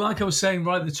 Well, like I was saying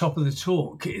right at the top of the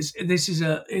talk, it's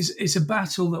a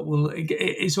battle that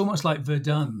it's almost like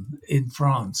Verdun in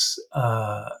France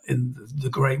in the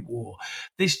Great War.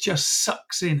 This just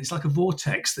sucks in. It's like a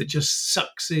vortex that just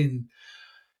sucks in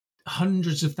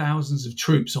hundreds of thousands of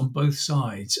troops on both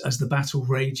sides as the battle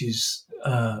rages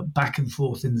back and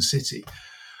forth in the city.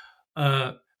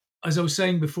 As I was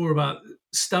saying before about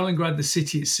Stalingrad, the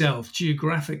city itself,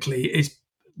 geographically, is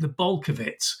the bulk of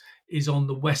it is on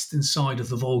the western side of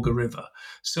the Volga River.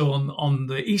 So on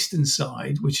the eastern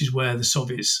side, which is where the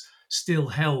Soviets still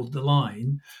held the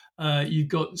line, you've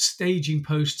got staging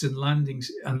posts and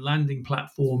landing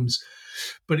platforms,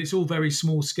 but it's all very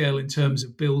small scale in terms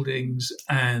of buildings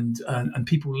and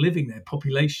people living there,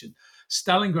 population.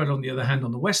 Stalingrad, on the other hand,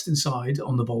 on the western side,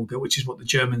 on the Volga, which is what the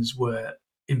Germans were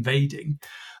invading,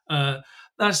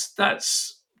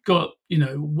 that's got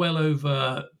well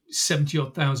over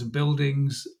 70-odd thousand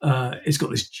buildings. It's got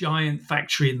this giant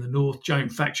factory in the north,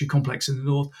 giant factory complex in the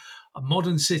north, a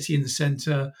modern city in the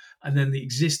center, and then the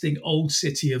existing old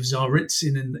city of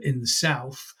Tsaritsyn in the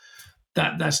south.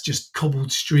 That's just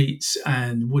cobbled streets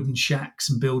and wooden shacks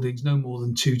and buildings no more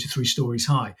than 2 to 3 stories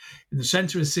high. In the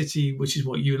center of the city, which is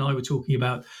what you and I were talking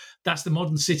about, that's the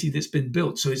modern city that's been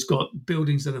built. So it's got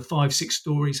buildings that are 5-6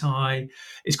 stories high.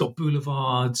 It's got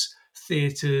boulevards,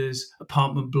 theaters,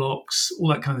 apartment blocks, all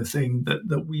that kind of thing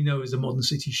that we know as a modern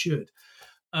city should.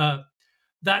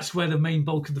 That's where the main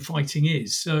bulk of the fighting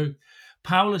is. So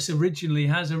Paulus originally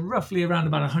has roughly around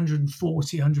about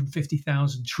 140,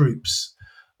 150,000 troops.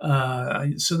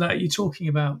 So that you're talking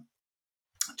about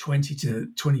 20 to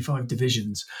 25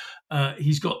 divisions.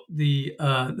 He's got the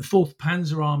 4th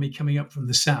Panzer Army coming up from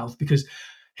the south because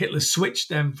Hitler switched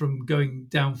them from going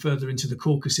down further into the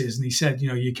Caucasus, and he said,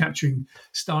 you're capturing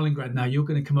Stalingrad now, you're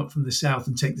going to come up from the south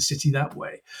and take the city that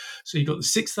way. So you've got the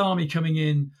 6th Army coming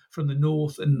in from the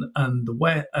north and the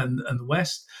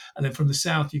west, and then from the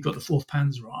south you've got the 4th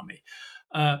Panzer Army.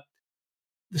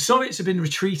 The Soviets have been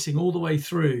retreating all the way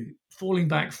through, falling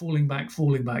back, so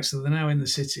they're now in the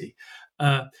city.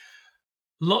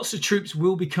 Lots of troops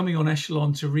will be coming on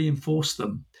echelon to reinforce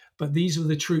them, but these were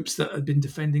the troops that had been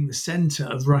defending the center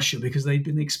of Russia because they'd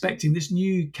been expecting this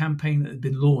new campaign that had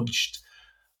been launched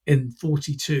in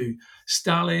 1942.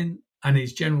 Stalin and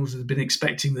his generals had been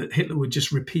expecting that Hitler would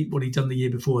just repeat what he'd done the year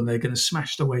before, and they're going to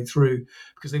smash their way through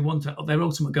because they want their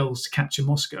ultimate goal is to capture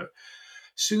Moscow.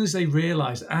 As soon as they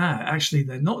realized, actually,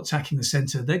 they're not attacking the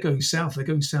center, they're going south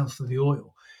for the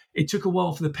oil. It took a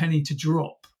while for the penny to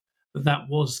drop that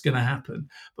was going to happen.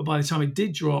 But by the time it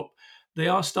did drop, they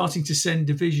are starting to send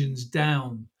divisions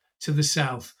down to the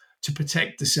south to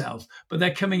protect the south. But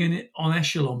they're coming in on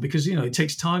echelon because, it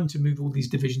takes time to move all these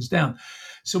divisions down.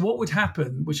 So what would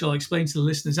happen, which I'll explain to the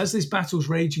listeners, as this battle's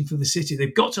raging for the city,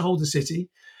 they've got to hold the city.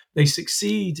 They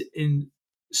succeed in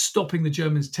stopping the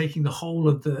Germans taking the whole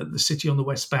of the city on the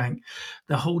West Bank.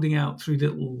 They're holding out through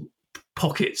little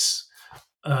pockets,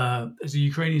 as the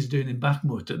Ukrainians are doing in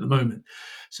Bakhmut at the moment.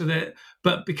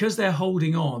 But because they're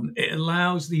holding on, it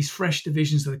allows these fresh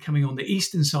divisions that are coming on the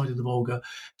eastern side of the Volga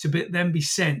to then be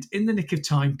sent in the nick of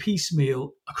time,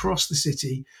 piecemeal, across the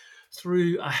city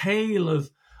through a hail of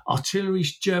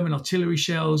German artillery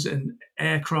shells and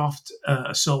aircraft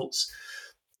assaults.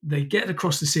 They get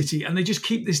across the city and they just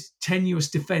keep this tenacious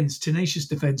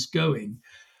defense going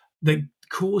that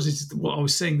causes what I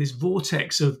was saying, this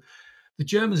vortex of the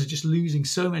Germans are just losing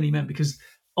so many men because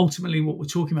ultimately what we're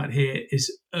talking about here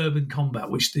is urban combat,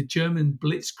 which the German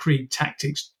blitzkrieg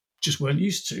tactics just weren't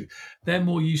used to. They're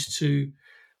more used to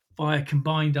via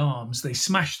combined arms. They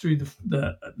smash through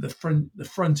the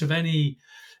front of any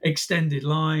extended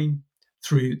line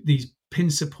through these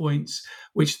pincer points,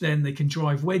 which then they can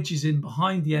drive wedges in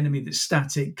behind the enemy that's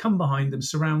static, come behind them,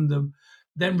 surround them,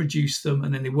 then reduce them,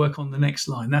 and then they work on the next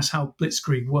line. That's how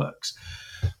blitzkrieg works.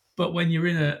 But when you're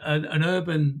in an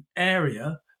urban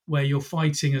area where you're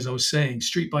fighting, as I was saying,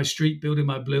 street by street, building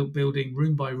by building,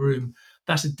 room by room,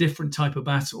 that's a different type of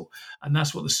battle. And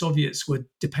that's what the Soviets were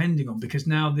depending on, because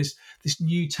now this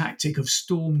new tactic of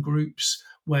storm groups,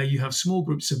 where you have small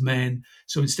groups of men.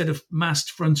 So instead of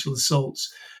massed frontal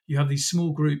assaults, you have these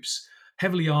small groups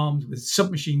heavily armed with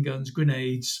submachine guns,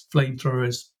 grenades,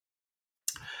 flamethrowers.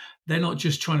 They're not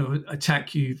just trying to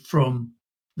attack you from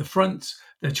the front.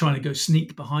 They're trying to go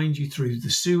sneak behind you through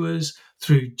the sewers,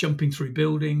 through jumping through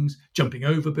buildings,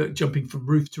 jumping from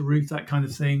roof to roof, that kind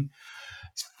of thing.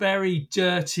 It's very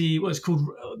dirty.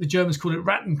 The Germans call it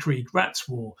Rattenkrieg, Rats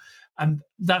War. And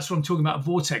that's what I'm talking about,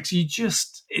 vortex.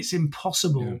 It's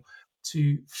impossible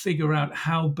to figure out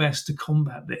how best to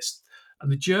combat this.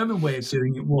 And the German way of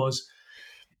doing it was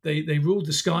they ruled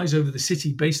the skies over the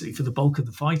city basically for the bulk of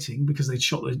the fighting, because they'd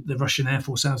shot the Russian Air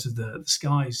Force out of the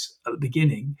skies at the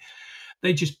beginning.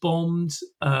 They just bombed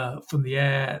from the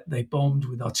air. They bombed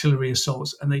with artillery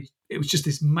assaults. And it was just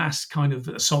this mass kind of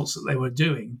assaults that they were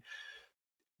doing.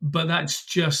 but that's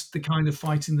just the kind of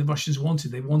fighting the Russians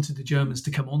wanted. They wanted the Germans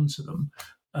to come onto them.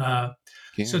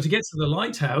 So to get to the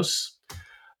lighthouse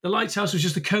was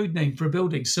just a code name for a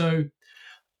building. So,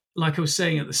 like I was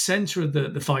saying, at the center of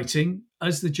the fighting,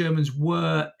 as the Germans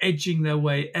were edging their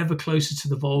way ever closer to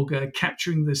the Volga,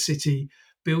 capturing the city,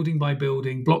 building by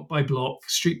building, block by block,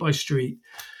 street by street,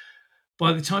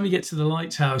 by the time you get to the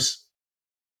lighthouse,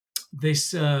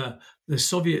 the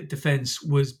Soviet defense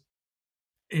was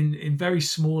in very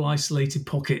small, isolated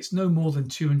pockets, no more than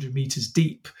 200 meters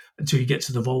deep until you get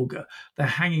to the Volga. They're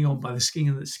hanging on by the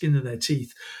skin of their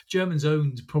teeth. Germans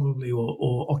owned probably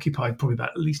or occupied probably about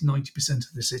at least 90%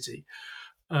 of the city.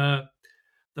 The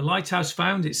lighthouse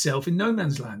found itself in no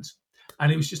man's land,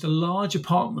 and it was just a large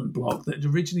apartment block that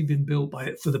had originally been built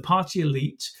for the party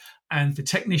elite and for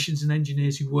technicians and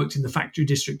engineers who worked in the factory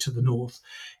district to the north.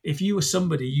 If you were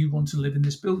somebody, you want to live in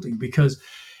this building because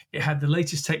it had the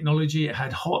latest technology. It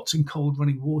had hot and cold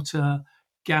running water,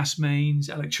 gas mains,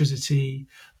 electricity,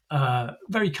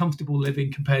 very comfortable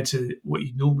living compared to what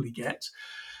you normally get.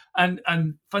 And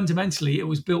fundamentally, it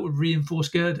was built with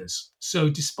reinforced girders. So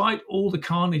despite all the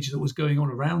carnage that was going on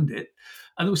around it,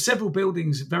 and there were several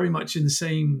buildings very much in the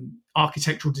same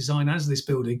architectural design as this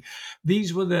building,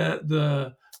 these were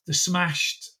the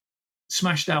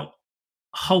smashed out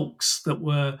hulks that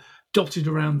were dotted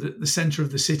around the center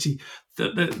of the city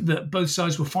that both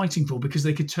sides were fighting for because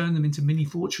they could turn them into mini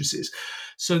fortresses.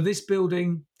 So this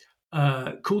building,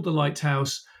 called the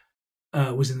Lighthouse,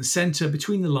 was in the center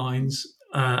between the lines,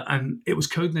 and it was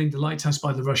codenamed the Lighthouse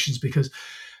by the Russians because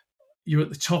you're at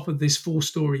the top of this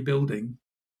 4-story building.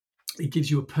 It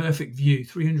gives you a perfect view,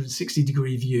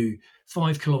 360-degree view,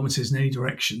 5 kilometers in any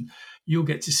direction. You'll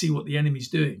get to see what the enemy's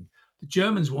doing. The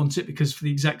Germans want it because for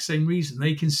the exact same reason.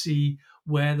 They can see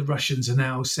where the Russians are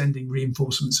now sending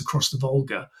reinforcements across the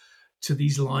Volga to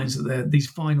these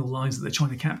final lines that they're trying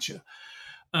to capture.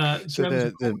 So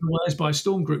Germans were by a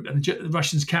storm group, and the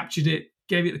Russians captured it,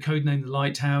 gave it the code name the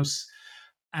Lighthouse,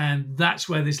 and that's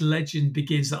where this legend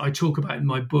begins that I talk about in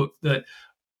my book that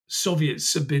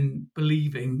Soviets have been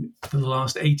believing for the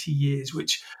last 80 years,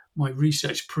 which my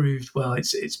research proved, well,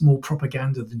 it's more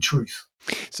propaganda than truth.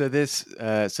 So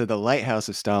the Lighthouse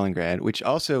of Stalingrad, which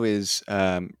also is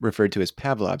referred to as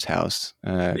Pavlov's house,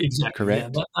 exactly,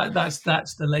 correct? Yeah, that's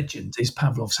the legend, is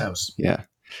Pavlov's house. Yeah.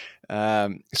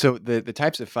 So the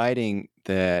types of fighting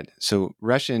so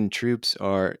Russian troops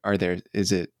are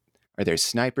there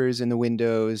snipers in the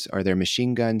windows? Are there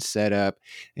machine guns set up?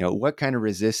 What kind of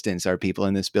resistance are people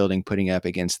in this building putting up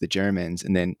against the Germans?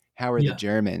 And then how are the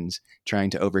Germans trying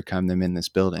to overcome them in this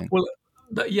building? Well,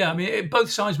 both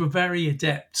sides were very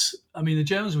adept. The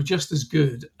Germans were just as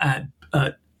good at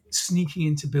sneaking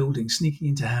into buildings, sneaking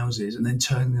into houses, and then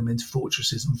turning them into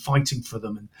fortresses and fighting for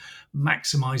them and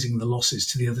maximizing the losses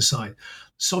to the other side.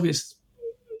 The Soviets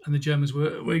and the Germans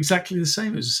were exactly the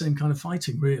same. It was the same kind of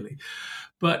fighting, really.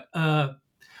 But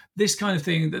this kind of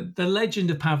thing, the legend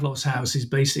of Pavlov's house is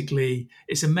basically,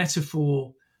 it's a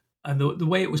metaphor, and the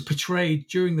way it was portrayed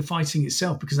during the fighting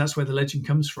itself, because that's where the legend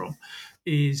comes from,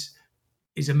 is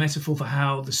a metaphor for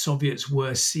how the Soviets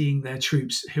were seeing their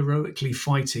troops heroically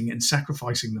fighting and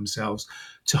sacrificing themselves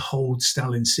to hold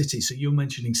Stalin's city. So you're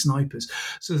mentioning snipers.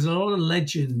 So there's a lot of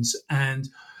legends and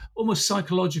almost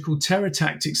psychological terror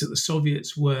tactics that the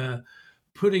Soviets were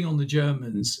putting on the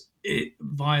Germans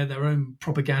via their own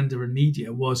propaganda and media.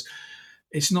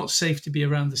 It's not safe to be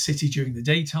around the city during the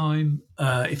daytime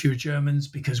if you're Germans,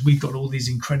 because we've got all these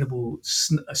incredible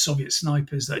Soviet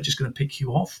snipers that are just going to pick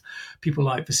you off. People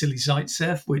like Vasily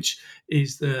Zaitsev, which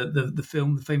is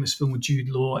the famous film with Jude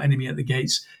Law, Enemy at the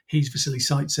Gates. He's Vasily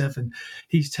Zaitsev, and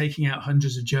he's taking out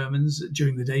hundreds of Germans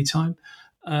during the daytime.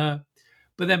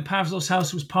 But then Pavlov's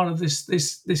house was part of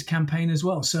this campaign as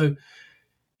well. So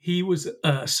he was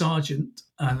a sergeant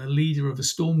and a leader of a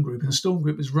storm group. And a storm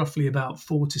group is roughly about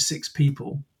 4 to 6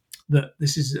 people.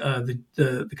 This is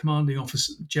the commanding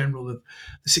officer general of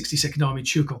the 62nd Army,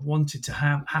 Chukov, wanted to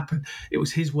happen. It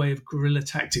was his way of guerrilla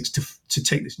tactics to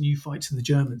take this new fight to the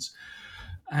Germans.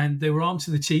 And they were armed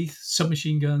to the teeth,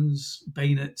 submachine guns,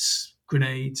 bayonets,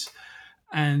 grenades.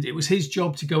 And it was his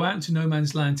job to go out into no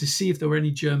man's land to see if there were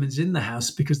any Germans in the house,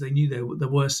 because they knew there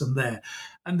were some there.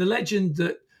 And the legend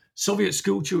that Soviet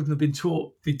school children have been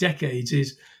taught for decades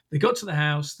is they got to the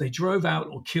house, they drove out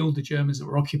or killed the Germans that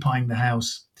were occupying the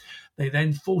house. They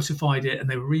then fortified it, and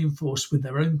they were reinforced with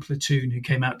their own platoon who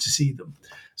came out to see them.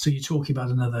 So you're talking about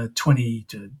another 20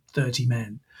 to 30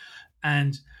 men.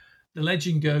 And the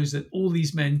legend goes that all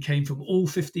these men came from all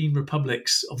 15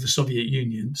 republics of the Soviet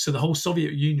Union. So the whole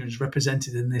Soviet Union is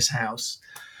represented in this house.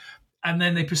 And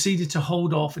then they proceeded to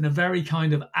hold off in a very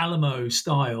kind of Alamo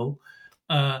style,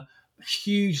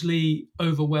 hugely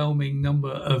overwhelming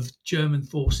number of German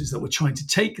forces that were trying to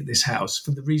take this house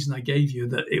for the reason I gave you,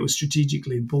 that it was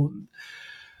strategically important.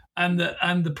 And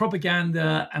the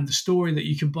propaganda and the story that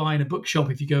you can buy in a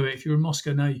bookshop, if you're in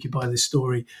Moscow now, you can buy this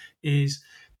story, is,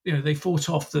 they fought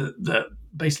off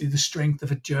basically the strength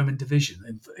of a German division.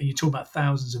 And you talk about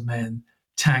thousands of men,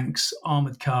 tanks,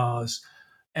 armored cars,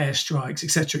 airstrikes,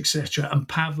 etc., and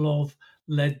Pavlov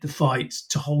led the fight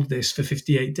to hold this for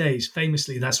 58 days.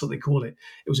 Famously, that's what they call it.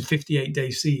 It was a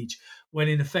 58-day siege, when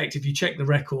in effect, if you check the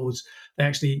records, they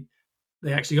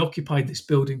actually occupied this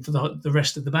building for the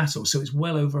rest of the battle. So it's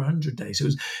well over 100 days. So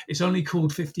it's only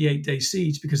called 58-day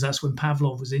siege because that's when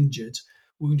Pavlov was injured,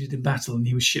 wounded in battle, and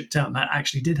he was shipped out, and that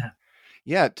actually did happen.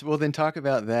 Yeah, well, then talk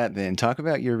about that. Then talk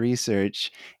about your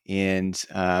research and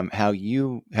how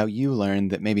you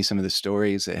learned that maybe some of the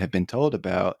stories that have been told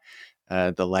about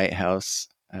the Lighthouse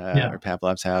or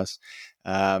Pavlov's house.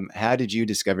 How did you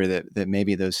discover that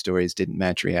maybe those stories didn't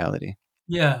match reality?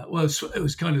 Yeah, well, it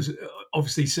was kind of,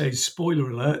 obviously, say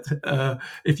spoiler alert.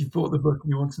 If you bought the book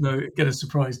and you want to know, get a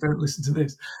surprise, don't listen to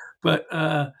this. But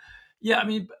yeah, I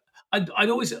mean, I'd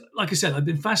always, like I said, I'd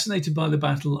been fascinated by the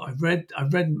battle. I've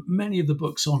read many of the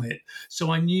books on it,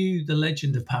 so I knew the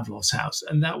legend of Pavlov's house,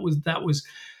 and that was,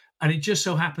 and it just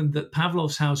so happened that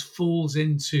Pavlov's house falls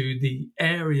into the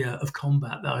area of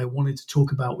combat that I wanted to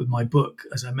talk about with my book,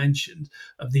 as I mentioned,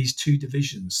 of these two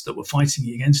divisions that were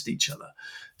fighting against each other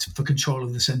for control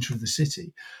of the center of the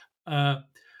city. And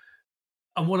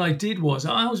what I did was,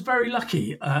 I was very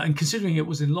lucky, and considering it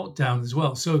was in lockdown as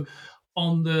well. So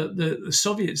on the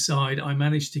Soviet side, I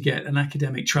managed to get an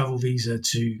academic travel visa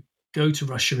to go to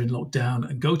Russia in lockdown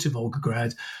and go to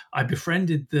Volgograd. I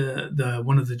befriended the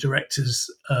one of the directors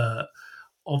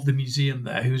of the museum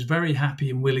there, who was very happy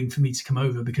and willing for me to come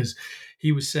over, because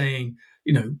he was saying,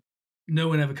 no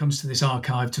one ever comes to this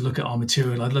archive to look at our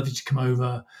material. I'd love you to come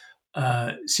over,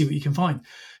 see what you can find.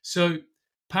 So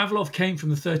Pavlov came from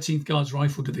the 13th Guards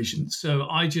Rifle Division. So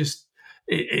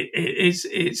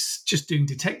it's just doing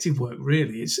detective work,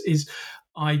 really.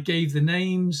 I gave the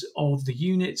names of the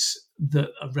units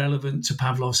that are relevant to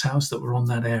Pavlov's house that were on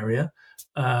that area,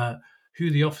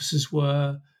 who the officers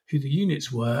were, who the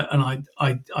units were, and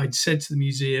I'd said to the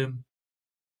museum,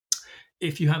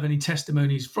 if you have any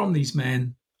testimonies from these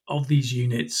men of these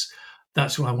units,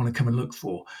 that's what I want to come and look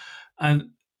for.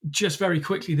 And just very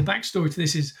quickly, the backstory to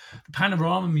this is the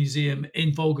Panorama Museum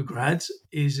in Volgograd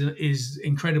is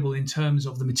incredible in terms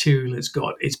of the material it's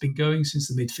got. It's been going since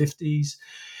the mid-50s.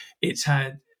 It's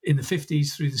had, in the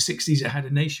 50s through the 60s, it had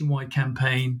a nationwide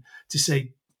campaign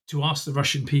to ask the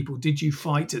Russian people, did you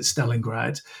fight at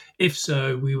Stalingrad? If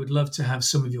so, we would love to have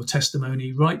some of your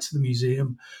testimony. Write to the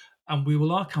museum and we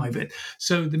will archive it.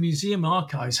 So the museum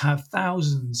archives have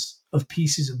thousands of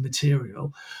pieces of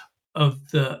material of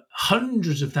the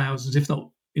hundreds of thousands, if not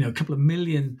a couple of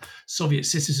million Soviet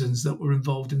citizens that were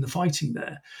involved in the fighting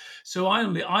there. So I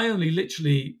only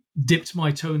literally dipped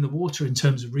my toe in the water in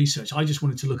terms of research. I just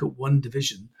wanted to look at one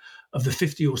division of the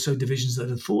 50 or so divisions that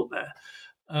had fought there.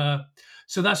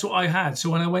 So that's what I had. So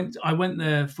when I went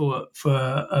there for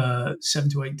 7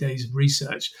 to 8 days of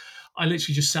research. I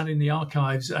literally just sat in the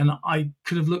archives, and I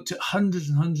could have looked at hundreds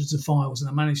and hundreds of files, and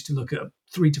I managed to look at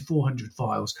 300 to 400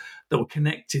 files that were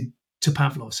connected to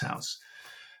Pavlov's house.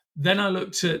 Then I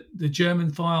looked at the German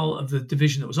file of the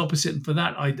division that was opposite, and for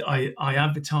that I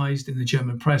advertised in the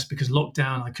German press, because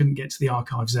lockdown, I couldn't get to the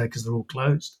archives there because they're all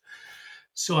closed.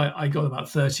 So I got about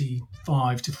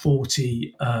 35 to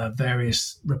 40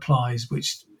 various replies,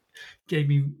 which gave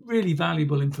me really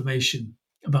valuable information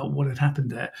about what had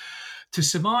happened there. To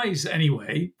surmise,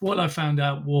 anyway, what I found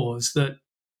out was that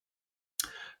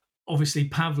obviously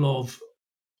Pavlov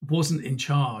wasn't in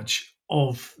charge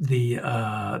of the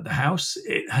house.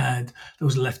 There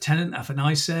was a lieutenant,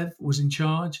 Afanasyev, was in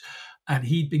charge, and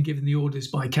he'd been given the orders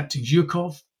by Captain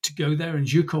Zhukov to go there, and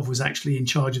Zhukov was actually in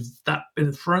charge of that bit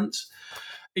of front.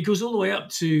 It goes all the way up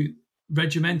to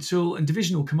regimental and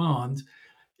divisional command.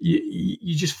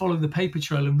 You just follow the paper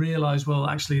trail and realize, well,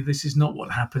 actually, this is not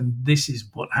what happened. This is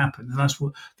what happened, and that's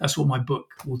what my book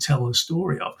will tell the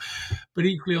story of. But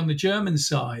equally, on the German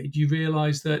side, you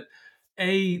realize that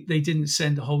they didn't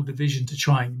send a whole division to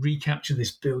try and recapture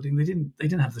this building. They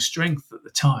didn't have the strength at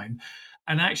the time,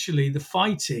 and actually, the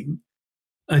fighting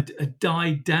had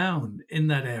died down in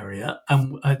that area.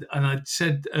 And I'd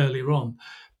said earlier on,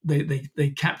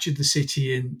 they captured the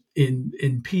city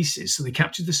in pieces. So they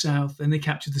captured the south, then they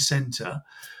captured the center,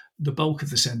 the bulk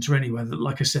of the center anyway.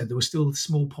 Like I said, there were still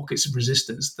small pockets of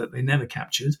resistance that they never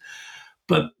captured.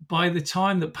 But by the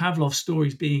time that Pavlov's story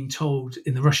is being told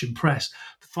in the Russian press,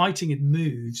 the fighting had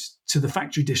moved to the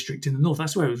factory district in the north.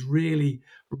 That's where it was really,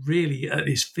 really at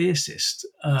its fiercest.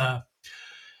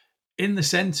 In the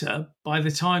centre, by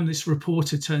the time this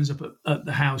reporter turns up at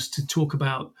the house to talk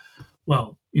about,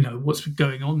 well, what's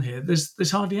going on here,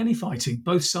 there's hardly any fighting.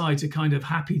 Both sides are kind of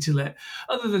happy to let,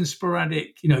 other than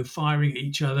sporadic, firing at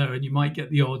each other, and you might get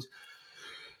the odd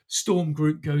storm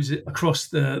group goes across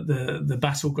the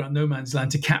battleground, no man's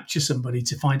land, to capture somebody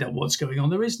to find out what's going on.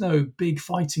 There is no big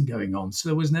fighting going on. So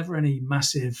there was never any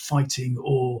massive fighting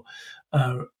or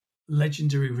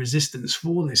legendary resistance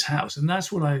for this house. And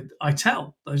that's what I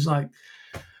tell. I was like,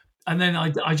 and then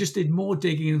I just did more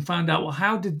digging and found out, well,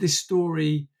 how did this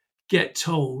story get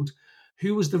told?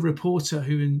 Who was the reporter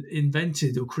who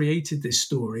invented or created this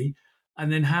story?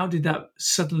 And then how did that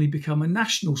suddenly become a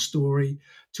national story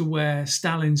to where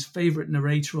Stalin's favorite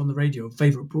narrator on the radio,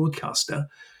 favorite broadcaster,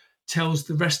 tells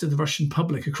the rest of the Russian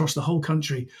public across the whole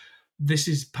country, this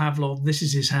is Pavlov, this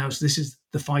is his house, this is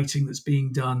the fighting that's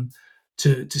being done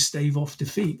to stave off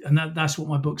defeat. And that's what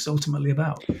my book's ultimately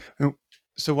about.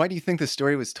 So why do you think the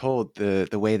story was told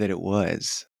the way that it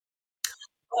was?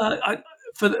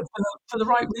 For the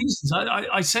right reasons.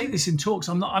 I say this in talks.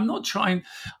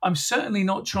 I'm certainly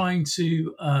not trying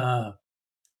to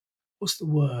what's the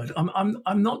word?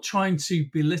 I'm not trying to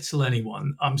belittle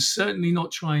anyone. I'm certainly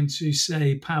not trying to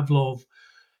say Pavlov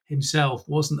himself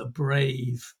wasn't a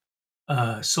brave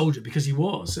soldier, because he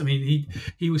was. I mean,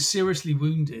 he was seriously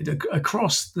wounded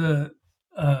across the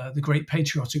Great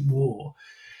Patriotic War.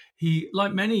 He,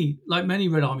 like many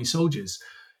Red Army soldiers,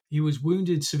 he was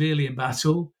wounded severely in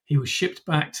battle. He was shipped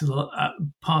back to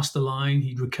past the line.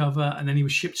 He'd recover, and then he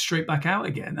was shipped straight back out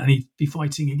again, and he'd be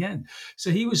fighting again.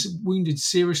 So he was wounded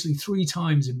seriously 3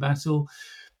 times in battle.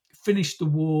 Finished the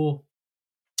war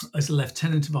as a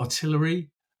lieutenant of artillery,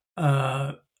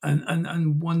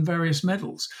 and won various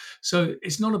medals. So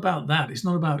it's not about that. It's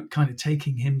not about kind of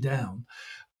taking him down.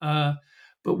 But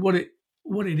what it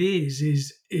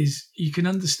is you can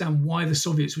understand why the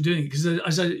Soviets were doing it, because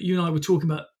as you and I were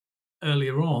talking about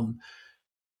earlier on,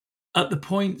 at the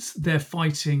point they're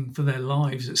fighting for their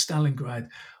lives at Stalingrad,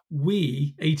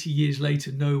 we, 80 years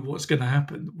later, know what's going to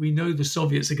happen. We know the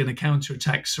Soviets are going to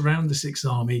counterattack, surround the Sixth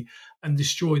Army, and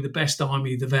destroy the best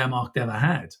army the Wehrmacht ever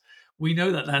had. We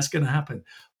know that that's going to happen.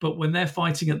 But when they're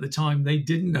fighting at the time, they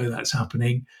didn't know that's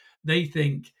happening. They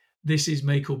think this is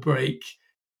make or break.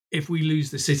 If we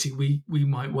lose the city, we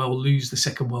might well lose the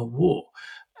Second World War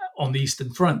on the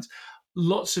Eastern Front.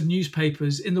 Lots of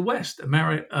newspapers in the West,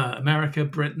 America,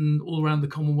 Britain, all around the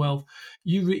Commonwealth.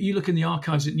 You look in the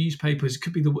archives at newspapers. It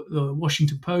could be the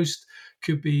Washington Post,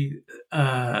 could be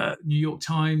New York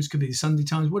Times, could be the Sunday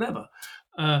Times, whatever.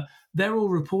 They're all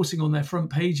reporting on their front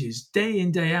pages day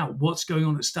in, day out what's going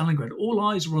on at Stalingrad. All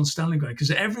eyes were on Stalingrad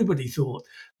because everybody thought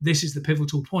this is the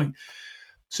pivotal point.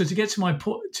 So to get to my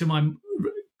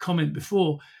comment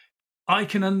before, I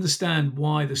can understand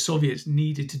why the Soviets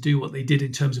needed to do what they did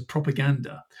in terms of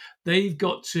propaganda. They've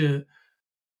got to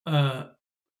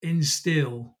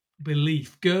instill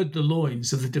belief, gird the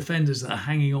loins of the defenders that are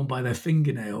hanging on by their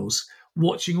fingernails,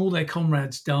 watching all their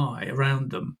comrades die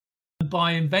around them.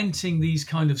 By inventing these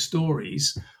kind of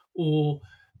stories, or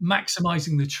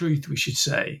maximizing the truth, we should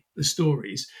say, the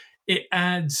stories, it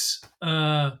adds...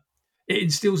 it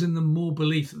instills in them more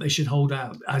belief that they should hold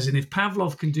out. As in, if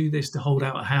Pavlov can do this to hold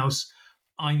out a house,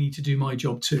 I need to do my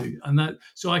job too.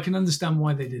 So I can understand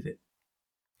why they did it.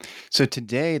 So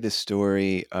today, the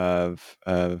story of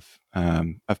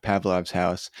Pavlov's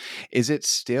house, is it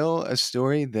still a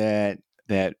story that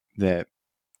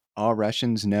all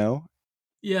Russians know?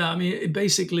 Yeah, I mean, it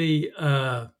basically,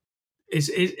 it's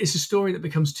a story that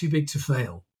becomes too big to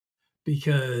fail,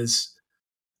 because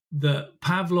the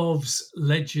Pavlov's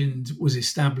legend was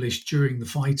established during the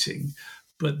fighting.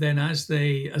 But then as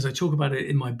I talk about it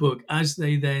in my book, as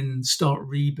they then start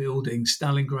rebuilding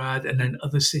Stalingrad and then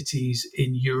other cities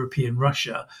in European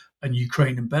Russia and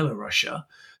Ukraine and Belarus,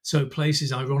 so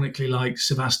places ironically like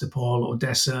Sevastopol,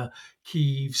 Odessa,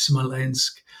 Kyiv,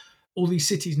 Smolensk, all these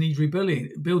cities need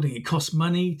rebuilding. It costs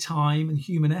money, time, and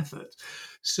human effort.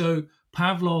 So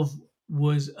Pavlov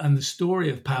and the story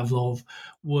of Pavlov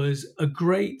was a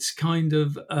great kind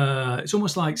of, it's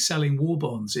almost like selling war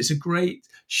bonds. It's a great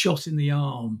shot in the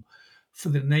arm for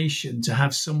the nation to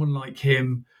have someone like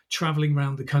him traveling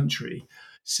around the country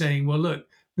saying, well, look,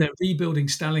 they're rebuilding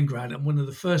Stalingrad, and one of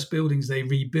the first buildings they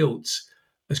rebuilt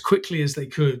as quickly as they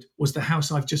could was the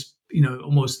house I've just,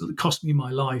 almost cost me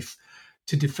my life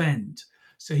to defend.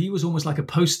 So he was almost like a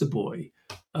poster boy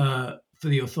for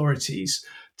the authorities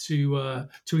to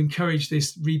encourage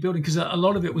this rebuilding, because a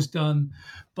lot of it was done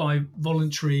by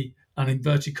voluntary, and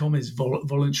inverted commas,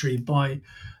 voluntary, by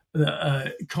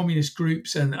communist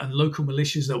groups and local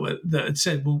militias that had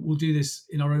said, we'll do this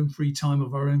in our own free time,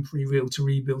 of our own free will, to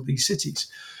rebuild these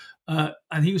cities.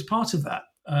 And he was part of that.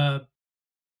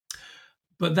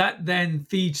 But that then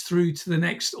feeds through to the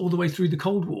next, all the way through the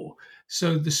Cold War.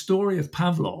 So the story of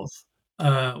Pavlov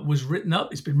was written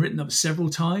up. It's been written up several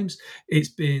times. It's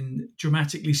been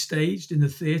dramatically staged in the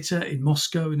theatre in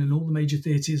Moscow and in all the major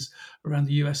theatres around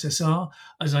the USSR.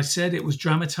 As I said, it was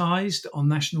dramatized on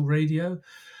national radio.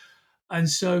 And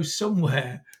so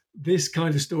somewhere this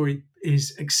kind of story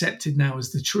is accepted now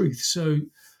as the truth. So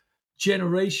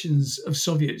generations of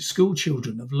Soviet school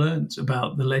children have learned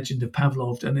about the legend of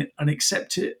Pavlov and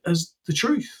accept it as the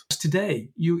truth. Today,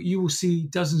 you will see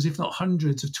dozens, if not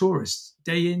hundreds, of tourists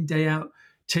day in, day out,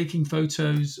 taking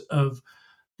photos of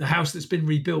the house that's been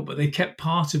rebuilt, but they kept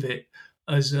part of it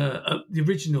as the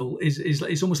original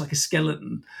is almost like a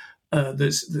skeleton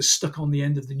that's stuck on the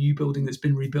end of the new building that's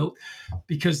been rebuilt,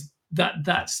 because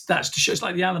that's to show. It's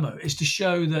like the Alamo. It's to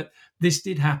show that this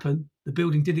did happen, the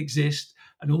building did exist,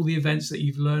 and all the events that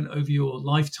you've learned over your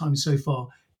lifetime so far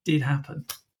did happen.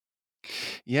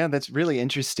 Yeah, that's really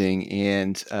interesting,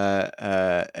 and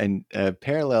a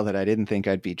parallel that I didn't think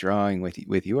I'd be drawing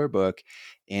with your book,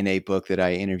 in a book that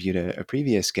I interviewed a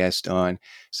previous guest on.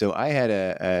 So I had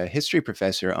a history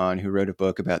professor on who wrote a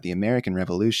book about the American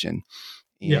Revolution,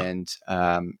 and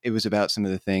it was about some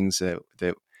of the things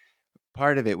that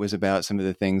part of it was about some of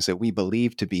the things that we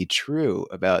believe to be true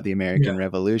about the American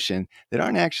Revolution that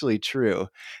aren't actually true.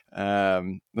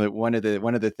 But one of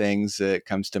the things that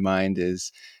comes to mind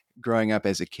is growing up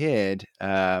as a kid.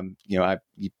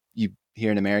 You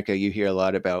here in America, you hear a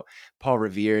lot about Paul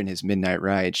Revere and his midnight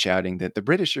ride shouting that the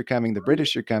British are coming, the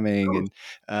British are coming,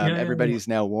 and everybody's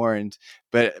now warned.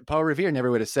 But Paul Revere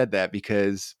never would have said that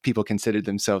because people considered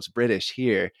themselves British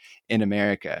here in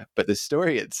America. But the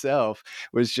story itself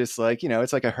was just like,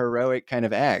 it's like a heroic kind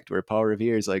of act where Paul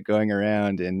Revere is like going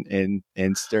around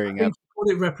and stirring up.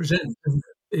 What it represents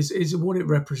is what it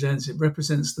represents. It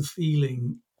represents the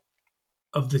feeling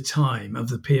of the time, of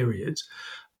the period.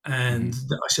 And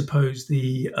I suppose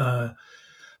the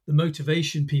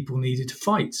motivation people needed to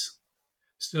fight.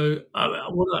 So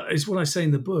what I say in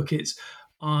the book.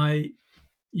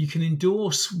 You can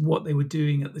endorse what they were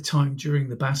doing at the time during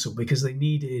the battle, because they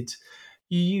needed.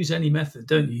 You use any method,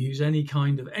 don't you? Use any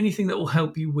kind of anything that will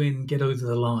help you win, get over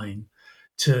the line,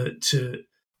 to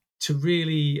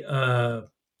really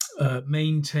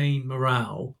maintain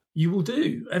morale. You will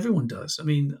do. Everyone does. I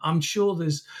mean, I'm sure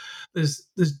there's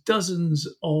dozens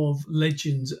of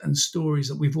legends and stories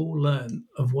that we've all learned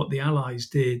of what the Allies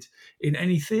did in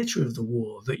any theatre of the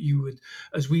war that you would,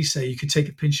 as we say, you could take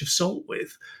a pinch of salt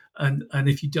with. And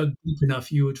if you dug deep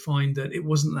enough, you would find that it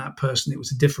wasn't that person, it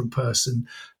was a different person.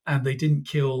 And they didn't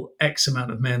kill X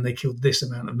amount of men, they killed this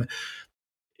amount of men.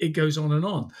 It goes on and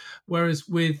on. Whereas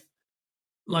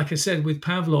like I said, with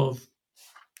Pavlov,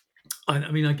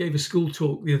 I mean, I gave a school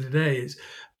talk the other day. It's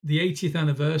the 80th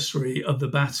anniversary of the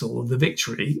battle, of the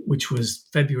victory, which was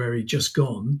February just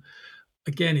gone.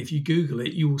 Again, if you Google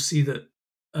it, you will see that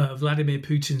Vladimir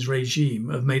Putin's regime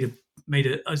have made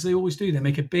a, as they always do, they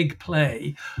make a big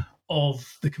play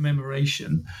of the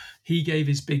commemoration. He gave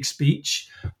his big speech,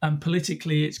 and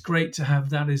politically, it's great to have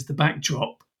that as the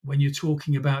backdrop when you're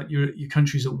talking about your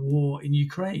country's at war in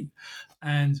Ukraine.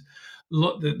 And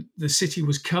the city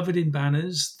was covered in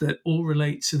banners that all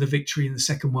relate to the victory in the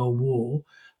Second World War.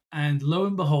 And lo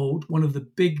and behold, one of the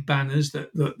big banners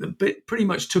that pretty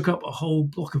much took up a whole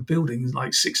block of buildings,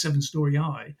 like 6-7 story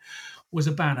high, was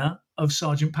a banner of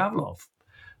Sergeant Pavlov,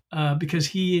 because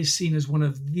he is seen as one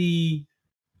of the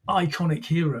iconic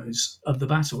heroes of the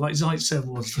battle, like Zaitsev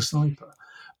was the sniper.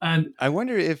 And I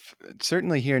wonder if,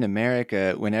 certainly here in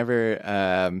America, whenever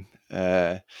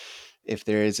if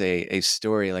there is a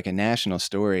story, like a national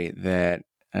story that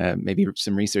maybe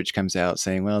some research comes out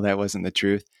saying, well, that wasn't the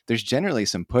truth, there's generally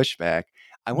some pushback.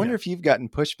 I wonder if you've gotten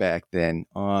pushback then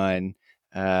on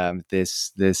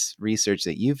this research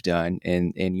that you've done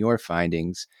in your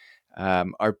findings.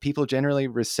 Are people generally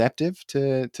receptive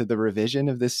to the revision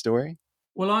of this story?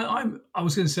 Well, I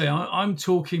was going to say I'm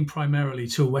talking primarily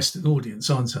to a Western audience,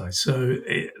 aren't I? So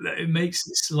it makes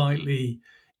it slightly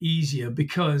easier,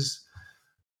 because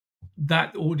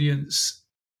that audience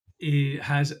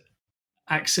has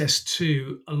access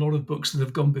to a lot of books that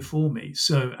have gone before me.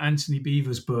 So Anthony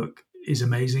Beevor's book is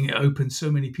amazing. It opened so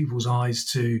many people's eyes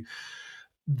to,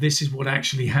 this is what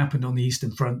actually happened on the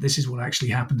Eastern Front. This is what actually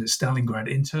happened at Stalingrad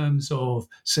in terms of,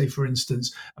 say, for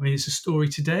instance, I mean, it's a story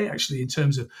today, actually, in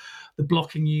terms of the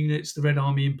blocking units the Red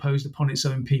Army imposed upon its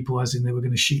own people, as in they were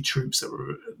going to shoot troops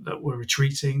that were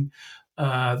retreating.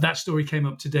 That story came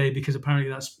up today because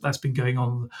apparently that's been going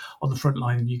on the front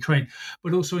line in Ukraine.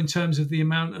 But also in terms of the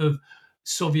amount of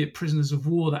Soviet prisoners of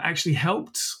war that actually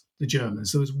helped the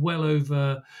Germans. There was well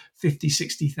over 50,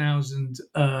 60,000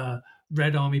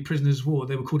 Red Army prisoners of war.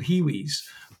 They were called Hiwis,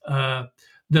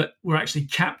 that were actually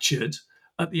captured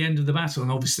at the end of the battle.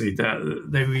 And obviously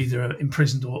they were either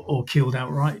imprisoned or killed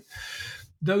outright.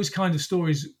 Those kind of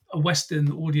stories a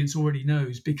Western audience already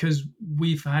knows because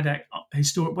we've had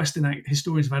Western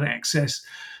historians have had access.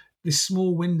 This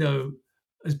small window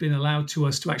has been allowed to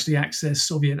us to actually access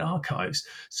Soviet archives.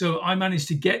 So I managed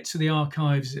to get to the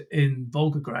archives in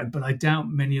Volgograd, but I doubt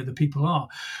many other people are.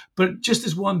 But just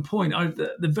as one point,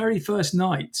 the very first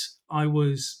night I'd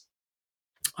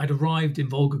arrived in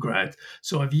Volgograd,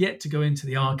 so I've yet to go into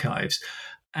the archives.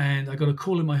 And I got a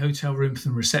call in my hotel room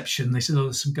from the reception. They said, "Oh,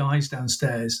 there's some guys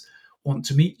downstairs want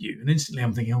to meet you." And instantly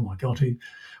I'm thinking, "Oh my God,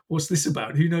 what's this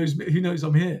about? Who knows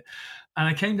I'm here?" And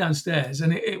I came downstairs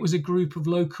and it was a group of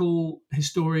local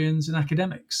historians and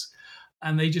academics.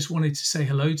 And they just wanted to say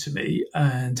hello to me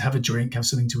and have a drink, have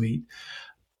something to eat.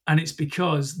 And it's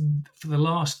because for the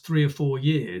last 3 or 4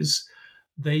 years,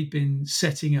 they'd been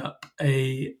setting up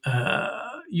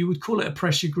you would call it a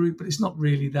pressure group, but it's not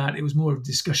really that. It was more of a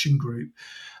discussion group.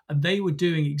 And they were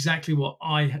doing exactly what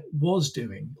I was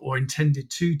doing or intended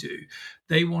to do.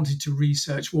 They wanted to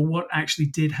research, well, what actually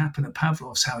did happen at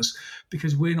Pavlov's house?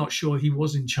 Because we're not sure he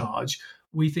was in charge.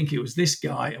 We think it was this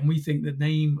guy, and we think the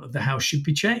name of the house should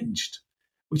be changed,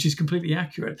 which is completely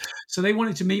accurate. So they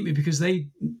wanted to meet me because they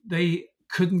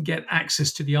couldn't get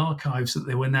access to the archives that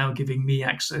they were now giving me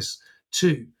access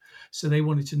to. So they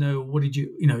wanted to know, what did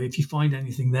if you find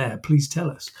anything there, please tell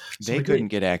us. So they couldn't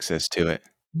get access to it.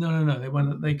 No.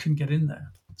 They couldn't get in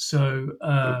there. So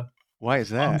why is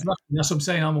that? I was lucky. That's what I'm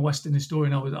saying. I'm a Western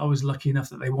historian. I was lucky enough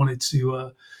that they wanted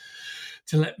to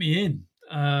let me in.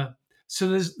 So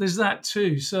there's that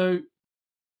too. So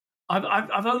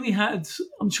I've only had.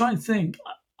 I'm trying to think.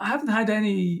 I haven't had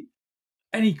any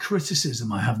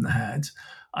criticism. I haven't had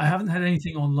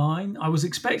anything online. I was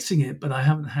expecting it, but I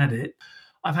haven't had it.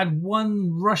 I've had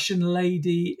one Russian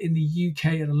lady in the UK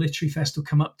at a literary festival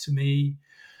come up to me,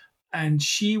 and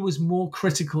she was more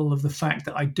critical of the fact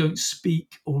that I don't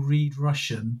speak or read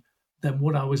Russian than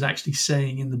what I was actually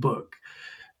saying in the book.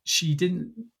 She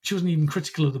wasn't even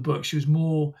critical of the book. She was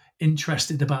more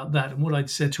interested about that. And what I'd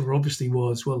said to her obviously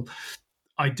was, well,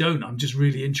 I'm just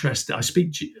really interested. I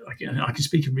can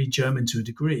speak and read German to a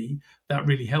degree. That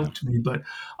really helped me, but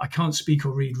I can't speak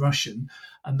or read Russian.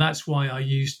 And that's why I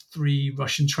used 3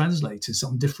 Russian translators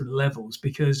on different levels,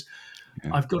 because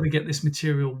I've got to get this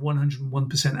material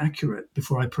 101% accurate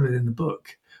before I put it in the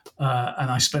book.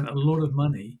 And I spent a lot of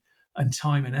money and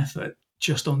time and effort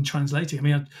just on translating. I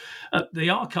mean, at the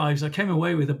archives, I came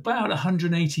away with about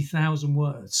 180,000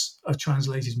 words of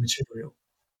translated material.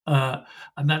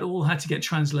 And that all had to get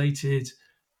translated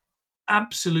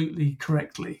absolutely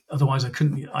correctly. Otherwise, I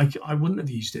wouldn't have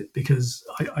used it, because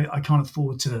I can't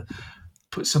afford to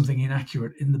put something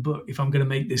inaccurate in the book if I'm going to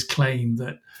make this claim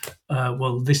that,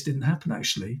 this didn't happen,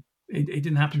 actually. It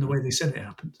didn't happen the way they said it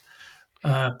happened.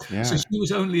 So she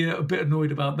was only a bit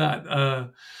annoyed about that.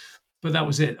 But that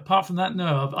was it. Apart from that,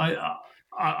 no,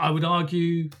 I would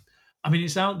argue, I mean,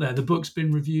 it's out there. The book's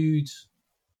been reviewed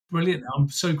brilliant. I'm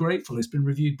so grateful. It's been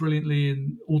reviewed brilliantly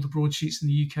in all the broadsheets in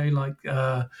the UK, like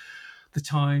the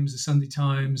Times, the Sunday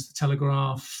Times, the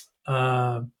Telegraph,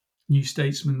 New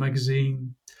Statesman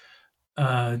magazine.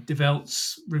 Die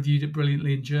Welt's reviewed it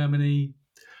brilliantly in Germany,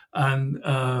 and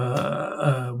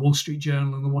Wall Street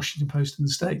Journal and the Washington Post in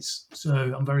the States.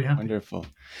 So I'm very happy. Wonderful.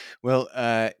 Well,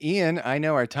 Iain, I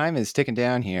know our time is ticking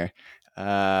down here.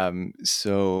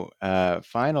 So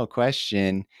final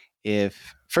question.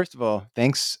 First of all,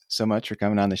 thanks so much for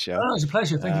coming on the show. Oh, it was a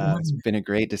pleasure. Thank you. It's been a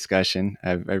great discussion.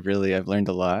 I've learned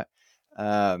a lot.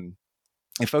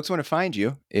 If folks want to find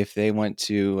you, if they want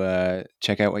to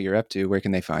check out what you're up to, where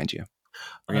can they find you?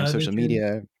 Are you on social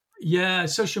media? Yeah,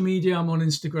 social media. I'm on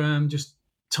Instagram. Just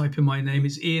type in my name.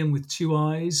 It's Iain with 2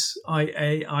 I's,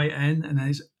 Iain, and then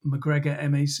it's MacGregor,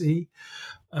 Mac. So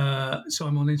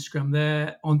I'm on Instagram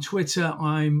there. On Twitter,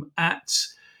 I'm at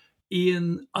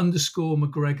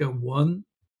Iain_MacGregor1.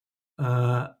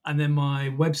 And then my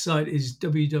website is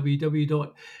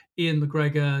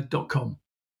www.iainmacgregor.com.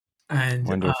 And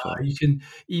you can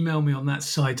email me on that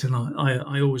site, and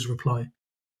I always reply.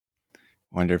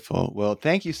 Wonderful. Well,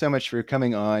 thank you so much for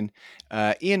coming on.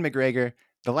 Iain MacGregor,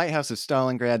 The Lighthouse of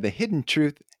Stalingrad, The Hidden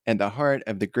Truth and the Heart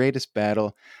of the Greatest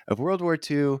Battle of World War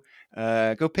II.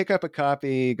 Go pick up a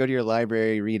copy, go to your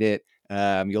library, read it.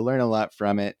 You'll learn a lot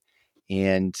from it.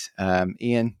 And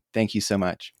Iain, thank you so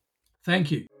much.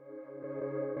 Thank you.